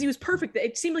because he was perfect.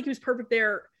 It seemed like he was perfect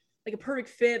there like a perfect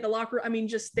fit. The locker, I mean,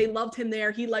 just they loved him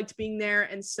there. He liked being there.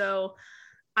 And so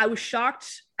I was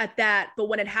shocked at that. But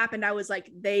when it happened, I was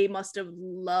like, they must have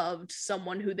loved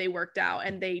someone who they worked out,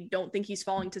 and they don't think he's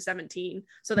falling to 17.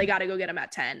 So they got to go get him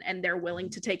at 10. And they're willing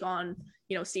to take on,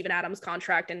 Steven Adams'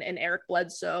 contract and Eric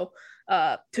Bledsoe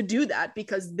to do that,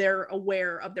 because they're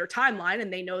aware of their timeline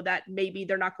and they know that maybe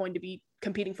they're not going to be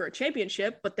competing for a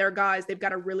championship, but they're guys, they've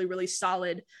got a really, really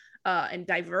solid and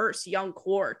diverse young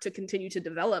core to continue to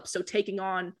develop. So taking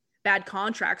on bad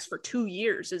contracts for 2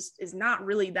 years is not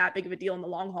really that big of a deal in the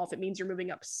long haul if it means you're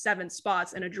moving up 7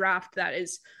 spots in a draft that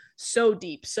is so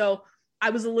deep. So I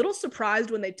was a little surprised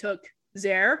when they took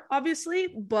Zaire, obviously,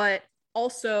 but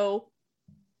also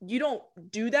you don't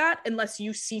do that unless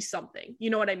you see something,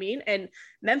 you know what I mean? And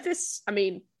Memphis, I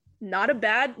mean, not a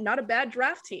bad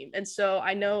draft team. And so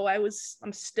I know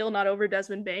I'm still not over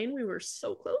Desmond Bane. We were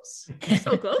so close.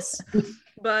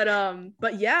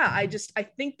 But yeah, I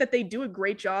think that they do a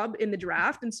great job in the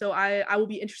draft. And so I will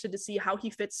be interested to see how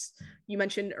he fits. You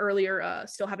mentioned earlier,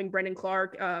 still having Brendan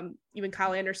Clark, even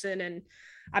Kyle Anderson. And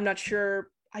I'm not sure,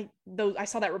 I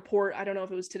saw that report. I don't know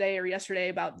if it was today or yesterday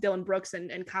about Dylan Brooks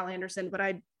and Kyle Anderson, but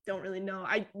I don't really know.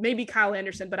 Maybe Kyle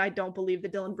Anderson, but I don't believe the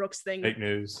Dylan Brooks thing. Fake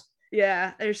news.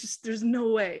 Yeah, there's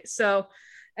no way. So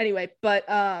anyway, but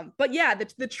yeah,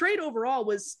 the trade overall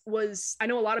was, I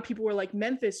know a lot of people were like,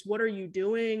 Memphis, what are you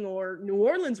doing? Or New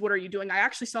Orleans, what are you doing? I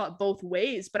actually saw it both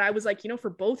ways, but I was like, for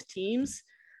both teams,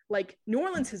 like New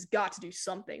Orleans has got to do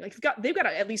something. Like they've got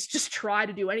to at least just try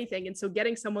to do anything. And so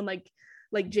getting someone like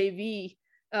JV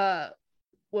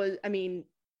was, I mean,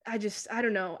 I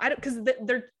don't know. Because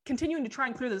they're continuing to try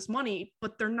and clear this money,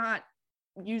 but they're not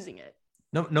using it.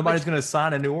 No, nobody's going to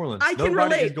sign in New Orleans.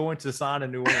 Nobody is going to sign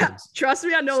in New Orleans. Trust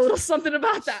me, I know a little something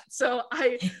about that. So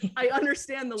I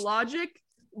understand the logic,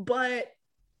 but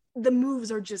the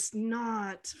moves are just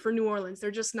not for New Orleans.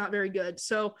 They're just not very good.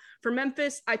 So for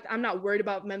Memphis, I'm not worried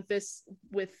about Memphis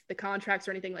with the contracts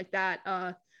or anything like that.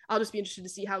 I'll just be interested to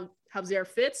see how Zaire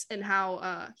fits and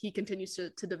how he continues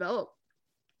to develop.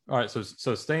 All right, so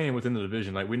staying within the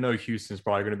division, like we know Houston's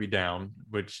probably going to be down,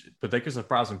 but they can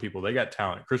surprise some people. They got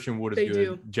talent. Christian Wood is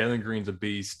good. Jalen Green's a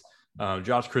beast.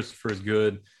 Josh Christopher is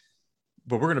good.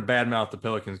 But we're going to badmouth the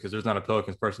Pelicans because there's not a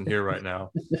Pelicans person here right now.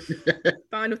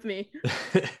 Fine with me.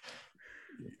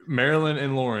 Marilyn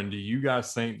and Lauren, do you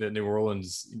guys think that New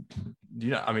Orleans?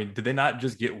 Did they not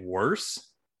just get worse?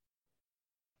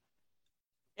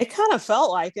 It kind of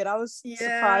felt like it. I was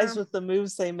surprised with the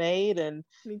moves they made, and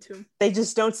me too. They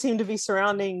just don't seem to be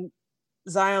surrounding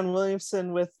Zion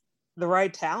Williamson with the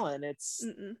right talent.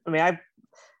 It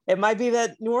might be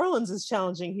that New Orleans is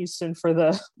challenging Houston for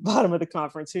the bottom of the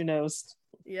conference. Who knows?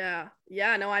 Yeah.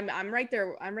 No, I'm right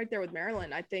there. I'm right there with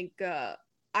Maryland. I think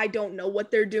I don't know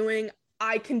what they're doing.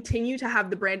 I continue to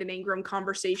have the Brandon Ingram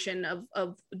conversation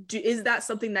of is that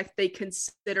something that they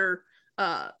consider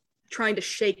trying to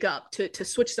shake up to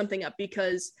switch something up,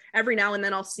 because every now and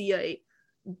then I'll see a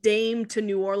Dame to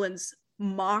New Orleans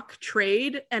mock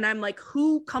trade and I'm like,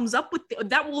 who comes up with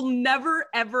that? Will never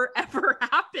ever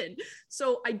happen.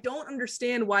 So I don't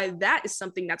understand why that is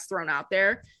something that's thrown out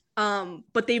there,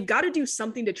 but they've got to do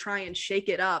something to try and shake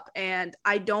it up. And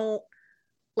I don't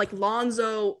like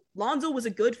Lonzo was a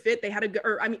good fit. They had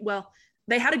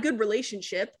they had a good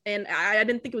relationship, and I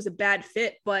didn't think it was a bad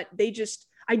fit, but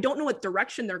I don't know what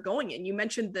direction they're going in. You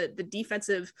mentioned the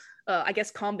defensive,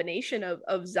 combination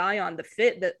of Zion, the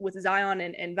fit that with Zion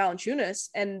and Valanciunas,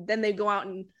 and then they go out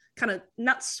and kind of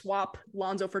not swap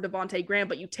Lonzo for Devontae Graham,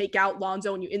 but you take out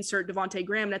Lonzo and you insert Devontae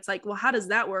Graham. And it's like, well, how does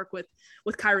that work with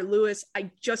Kyra Lewis?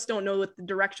 I just don't know what the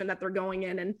direction that they're going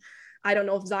in, and I don't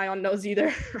know if Zion knows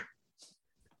either.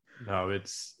 No,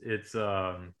 it's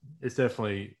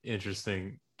definitely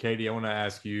interesting. Katie, I want to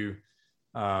ask you.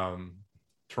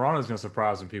 Toronto's going to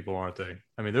surprise some people, aren't they?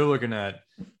 I mean, they're looking at,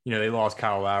 they lost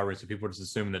Kyle Lowry, so people are just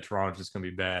assuming that Toronto's just going to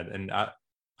be bad. And I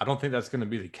don't think that's going to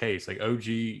be the case. Like, OG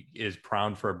is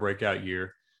primed for a breakout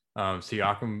year.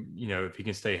 Siakam, if he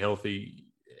can stay healthy,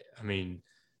 I mean,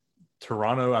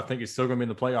 Toronto, I think, is still going to be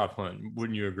in the playoff hunt.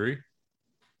 Wouldn't you agree?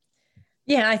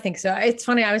 Yeah, I think so. It's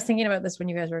funny. I was thinking about this when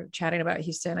you guys were chatting about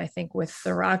Houston. I think with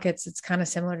the Rockets, it's kind of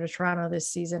similar to Toronto this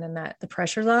season in that the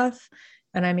pressure's off.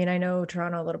 And I mean, I know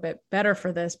Toronto a little bit better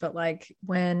for this, but like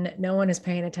when no one is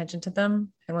paying attention to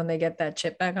them and when they get that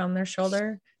chip back on their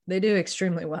shoulder, they do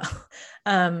extremely well.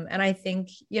 And I think,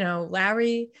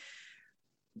 Lowry,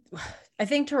 I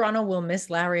think Toronto will miss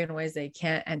Lowry in ways they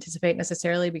can't anticipate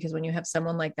necessarily, because when you have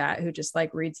someone like that who just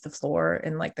like reads the floor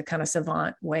in like the kind of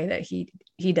savant way that he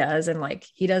does, and like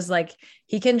he does, like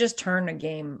he can just turn a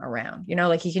game around,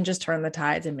 like he can just turn the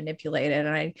tides and manipulate it.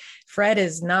 And Fred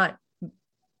is not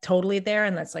totally there,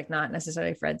 and that's like not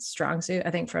necessarily Fred's strong suit.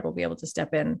 I think Fred will be able to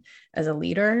step in as a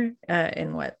leader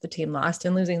in what the team lost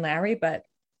in losing Larry. But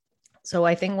so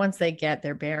I think once they get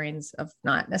their bearings of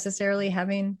not necessarily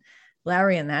having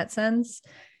Larry in that sense,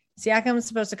 Siakam's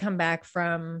supposed to come back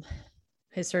from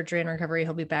his surgery and recovery.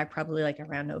 He'll be back probably like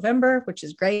around November, which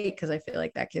is great because I feel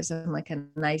like that gives him like a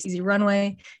nice easy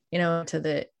runway, you know, to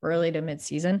the early to mid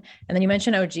season. And then you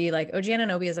mentioned OG. Like OG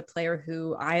Anunoby is a player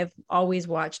who I have always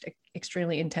watched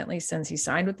extremely intently since he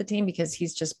signed with the team, because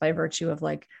he's just, by virtue of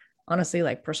like, honestly,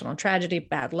 like personal tragedy,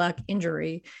 bad luck,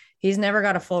 injury, he's never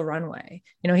got a full runway.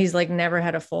 You know, he's like never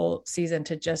had a full season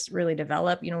to just really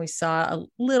develop. You know, we saw a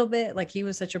little bit, like he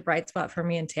was such a bright spot for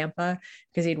me in Tampa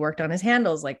because he'd worked on his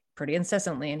handles like pretty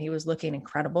incessantly and he was looking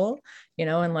incredible, you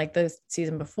know, and like the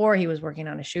season before he was working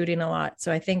on his shooting a lot.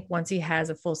 So I think once he has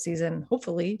a full season,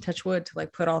 hopefully, touch wood, to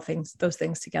like put those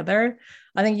things together,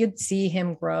 I think you'd see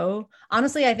him grow.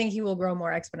 Honestly, I think he will grow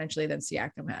more exponentially than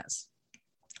Siakam has.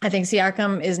 I think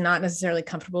Siakam is not necessarily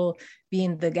comfortable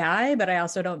being the guy, but I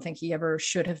also don't think he ever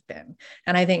should have been.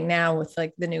 And I think now with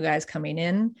like the new guys coming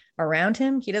in around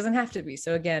him, he doesn't have to be.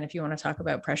 So again, if you want to talk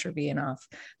about pressure being off,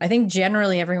 I think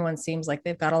generally everyone seems like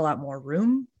they've got a lot more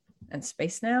room and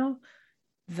space now.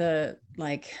 I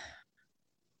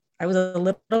was a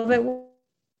little bit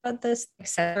about this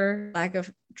lack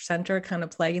of center kind of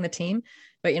plaguing the team,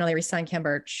 but you know, they re-signed Khem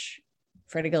Birch,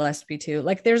 Freddie Gillespie too.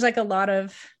 Like there's like a lot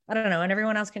of, I don't know, and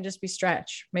everyone else can just be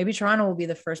stretch. Maybe Toronto will be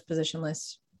the first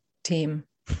positionless team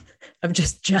of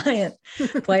just giant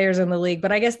players in the league.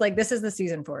 But I guess like this is the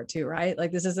season for it too, right?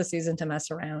 Like this is the season to mess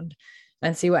around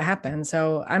and see what happens.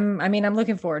 So I'm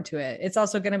looking forward to it. It's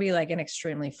also going to be like an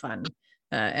extremely fun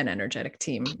and energetic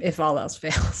team if all else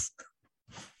fails.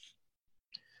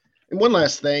 And one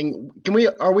last thing,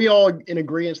 are we all in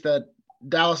agreement that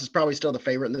Dallas is probably still the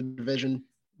favorite in the division?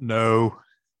 No.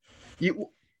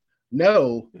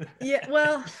 No. Yeah,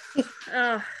 well,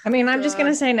 I'm just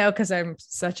gonna say no because I'm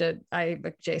a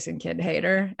Jason Kidd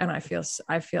hater, and I feel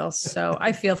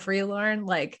for you, Lauren.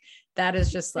 Like that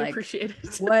is just like, appreciate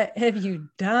it. What have you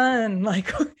done?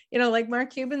 Like, you know, like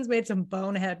Mark Cuban's made some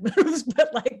bonehead moves,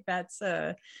 but like that's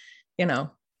you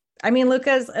know, I mean,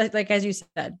 Luka's like, as you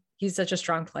said, he's such a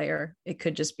strong player. It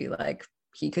could just be like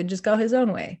he could just go his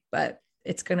own way, but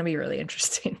it's gonna be really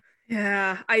interesting.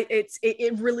 Yeah,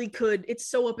 it really could. It's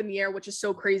so up in the air, which is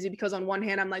so crazy because on one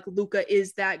hand, I'm like, Luka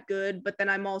is that good, but then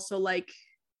I'm also like,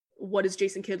 what does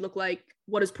Jason Kidd look like?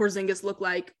 What does Porzingis look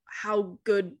like? How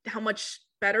much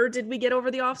better did we get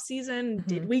over the offseason? Mm-hmm.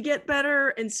 Did we get better?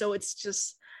 And so it's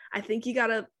just, I think you got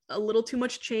a little too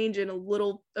much change and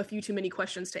a few too many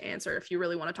questions to answer if you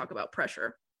really want to talk about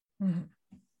pressure. Mm-hmm.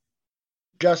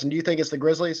 Justin, do you think it's the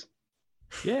Grizzlies?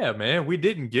 Yeah, man, we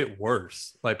didn't get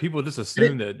worse. Like people just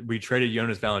assume that we traded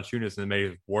Jonas Valanciunas and it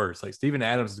made it worse. Like Steven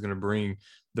Adams is going to bring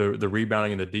the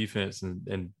rebounding and the defense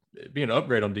and be an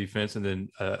upgrade on defense, and then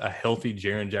a healthy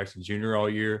Jaren Jackson Jr. all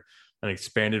year, an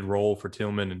expanded role for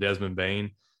Tillman and Desmond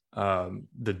Bane.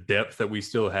 The depth that we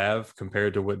still have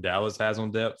compared to what Dallas has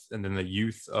on depth, and then the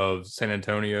youth of San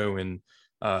Antonio and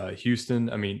Houston.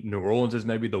 I mean, New Orleans is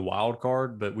maybe the wild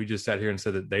card, but we just sat here and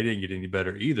said that they didn't get any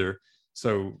better either.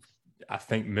 So I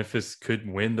think Memphis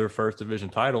could win their first division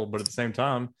title, but at the same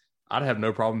time, I'd have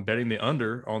no problem betting the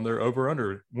under on their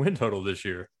over-under win total this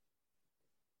year.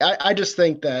 I just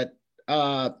think that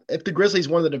if the Grizzlies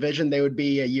won the division, they would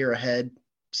be a year ahead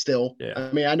still. Yeah.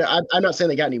 I mean, I'm not saying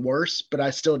they got any worse, but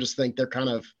I still just think they're kind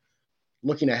of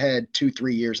looking ahead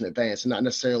 2-3 years in advance and not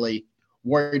necessarily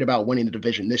worried about winning the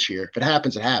division this year. If it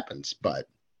happens, it happens. But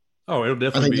it'll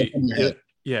definitely be.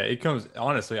 Yeah, it comes –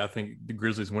 honestly, I think the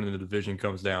Grizzlies winning the division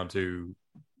comes down to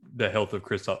the health of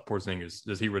Kristaps Porzingis.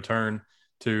 Does he return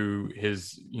to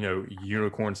his,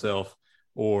 unicorn self,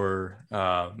 or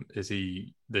is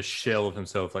he the shell of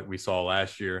himself like we saw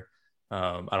last year?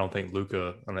 I don't think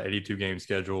Luka on an 82-game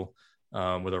schedule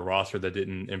with a roster that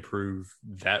didn't improve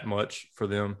that much for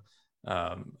them.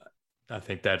 I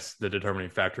think that's the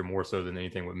determining factor more so than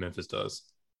anything what Memphis does.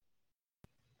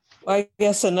 Well, I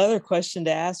guess another question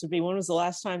to ask would be, when was the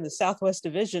last time the Southwest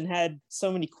Division had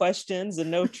so many questions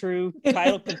and no true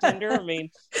title contender? I mean,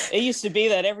 it used to be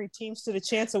that every team stood a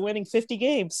chance of winning 50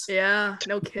 games. Yeah,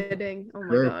 no kidding. Oh,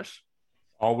 my gosh.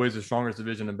 Always the strongest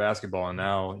division in basketball, and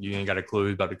now you ain't got a clue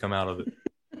who's about to come out of it.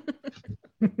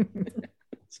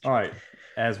 All right.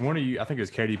 As one of you, I think it was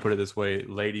Katie put it this way,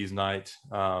 ladies' night.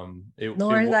 Lauren,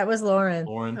 that was Lauren.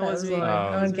 Lauren. That was Lauren.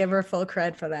 I want to give her full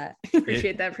credit for that.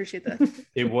 Appreciate that.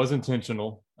 It was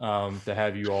intentional to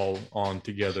have you all on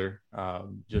together,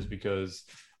 just because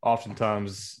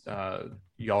oftentimes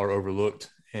y'all are overlooked,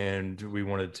 and we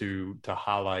wanted to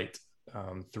highlight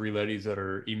three ladies that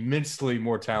are immensely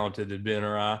more talented than Ben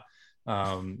or I,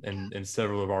 and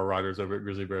several of our writers over at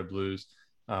Grizzly Bear Blues.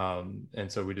 And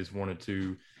so we just wanted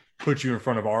to put you in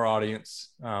front of our audience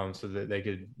so that they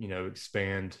could,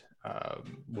 expand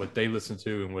what they listen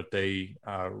to and what they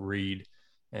read.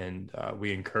 And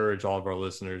we encourage all of our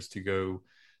listeners to go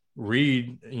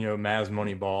read, Mavs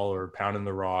Moneyball or Pounding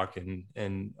the Rock.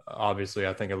 And obviously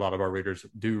I think a lot of our readers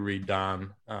do read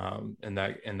Dime and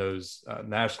those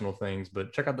national things,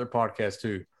 but check out their podcast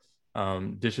too.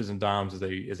 Dishes and Dimes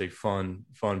is a fun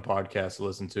podcast to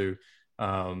listen to.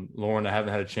 Lauren, I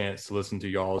haven't had a chance to listen to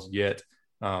y'all's yet,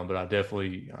 but I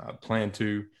definitely plan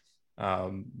to.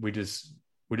 We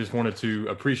just wanted to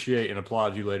appreciate and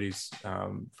applaud you ladies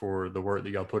for the work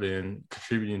that y'all put in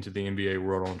contributing to the NBA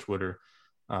world on Twitter.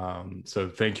 So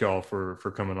thank y'all for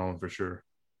coming on for sure.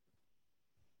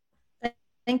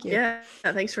 Thank you. Yeah,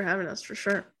 thanks for having us for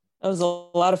sure. That was a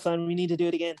lot of fun. We need to do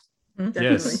it again.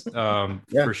 Yes,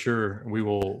 for sure. We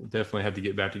will definitely have to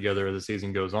get back together as the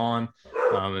season goes on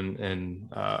and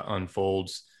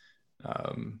unfolds.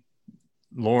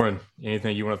 Lauren,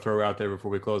 anything you want to throw out there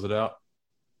before we close it out?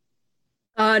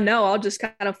 No, I'll just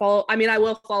kind of follow. I mean, I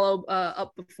will follow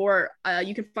up before.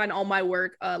 You can find all my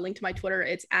work linked to my Twitter.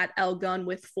 It's at lgun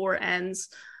with 4 N's.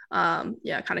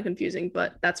 Yeah, kind of confusing,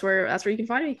 but that's where you can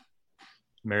find me.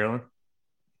 Marilyn?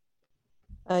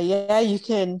 Yeah, you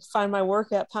can find my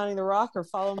work at Pounding the Rock or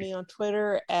follow me on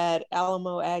Twitter at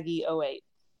AlamoAggie08.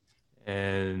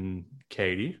 And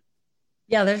Katie?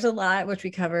 Yeah, there's a lot which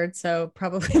we covered. So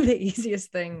probably the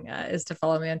easiest thing is to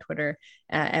follow me on Twitter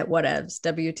at whatevs,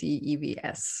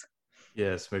 WTEVS.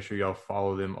 Yes, make sure y'all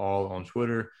follow them all on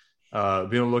Twitter. Be on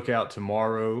the lookout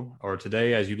tomorrow or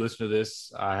today as you listen to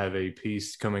this. I have a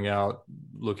piece coming out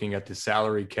looking at the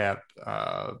salary cap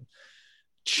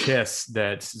chess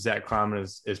that Zach Kleiman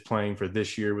is playing for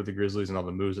this year with the Grizzlies and all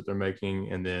the moves that they're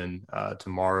making. And then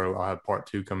tomorrow I'll have part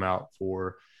 2 come out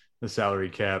for the salary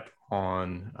cap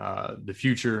on the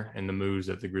future and the moves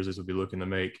that the Grizzlies will be looking to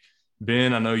make.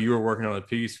 Ben, I know you were working on a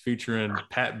piece featuring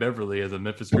Pat Beverly as a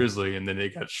Memphis Grizzly, and then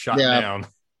it got shot down.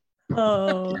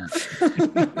 Oh,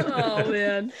 oh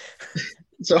man.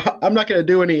 So I'm not going to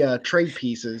do any trade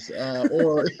pieces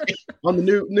or on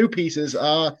the new pieces.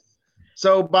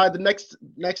 So by the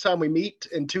next time we meet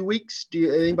in 2 weeks,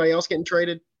 anybody else getting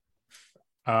traded?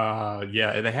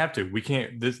 Yeah, they have to. We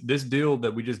can't. This deal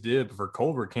that we just did for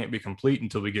Culver can't be complete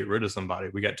until we get rid of somebody.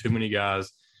 We got too many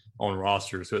guys on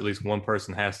roster, so at least one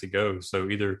person has to go. So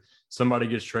either somebody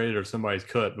gets traded or somebody's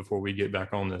cut before we get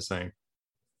back on this thing.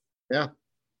 Yeah.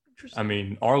 I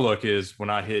mean, our luck is when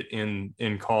I hit in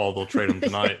call, they'll trade them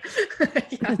tonight.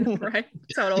 Yeah, right.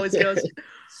 That's how it always goes.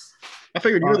 I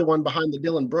figured you're the one behind the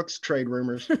Dylan Brooks trade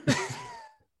rumors.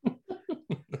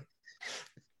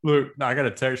 Look, I got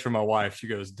a text from my wife. She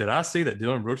goes, "Did I see that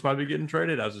Dylan Brooks might be getting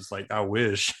traded?" I was just like, "I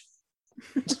wish."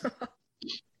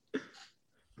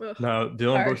 No,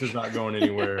 Dylan Brooks is not going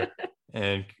anywhere.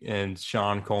 And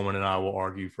Sean Coleman and I will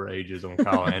argue for ages on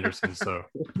Kyle Anderson. So,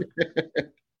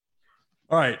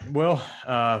 all right. Well,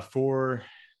 for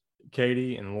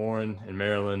Katie and Lauren and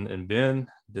Marilyn and Ben,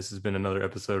 this has been another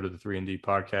episode of the 3&D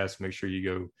podcast. Make sure you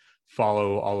go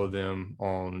follow all of them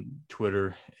on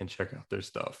Twitter and check out their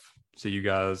stuff. See you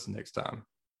guys next time.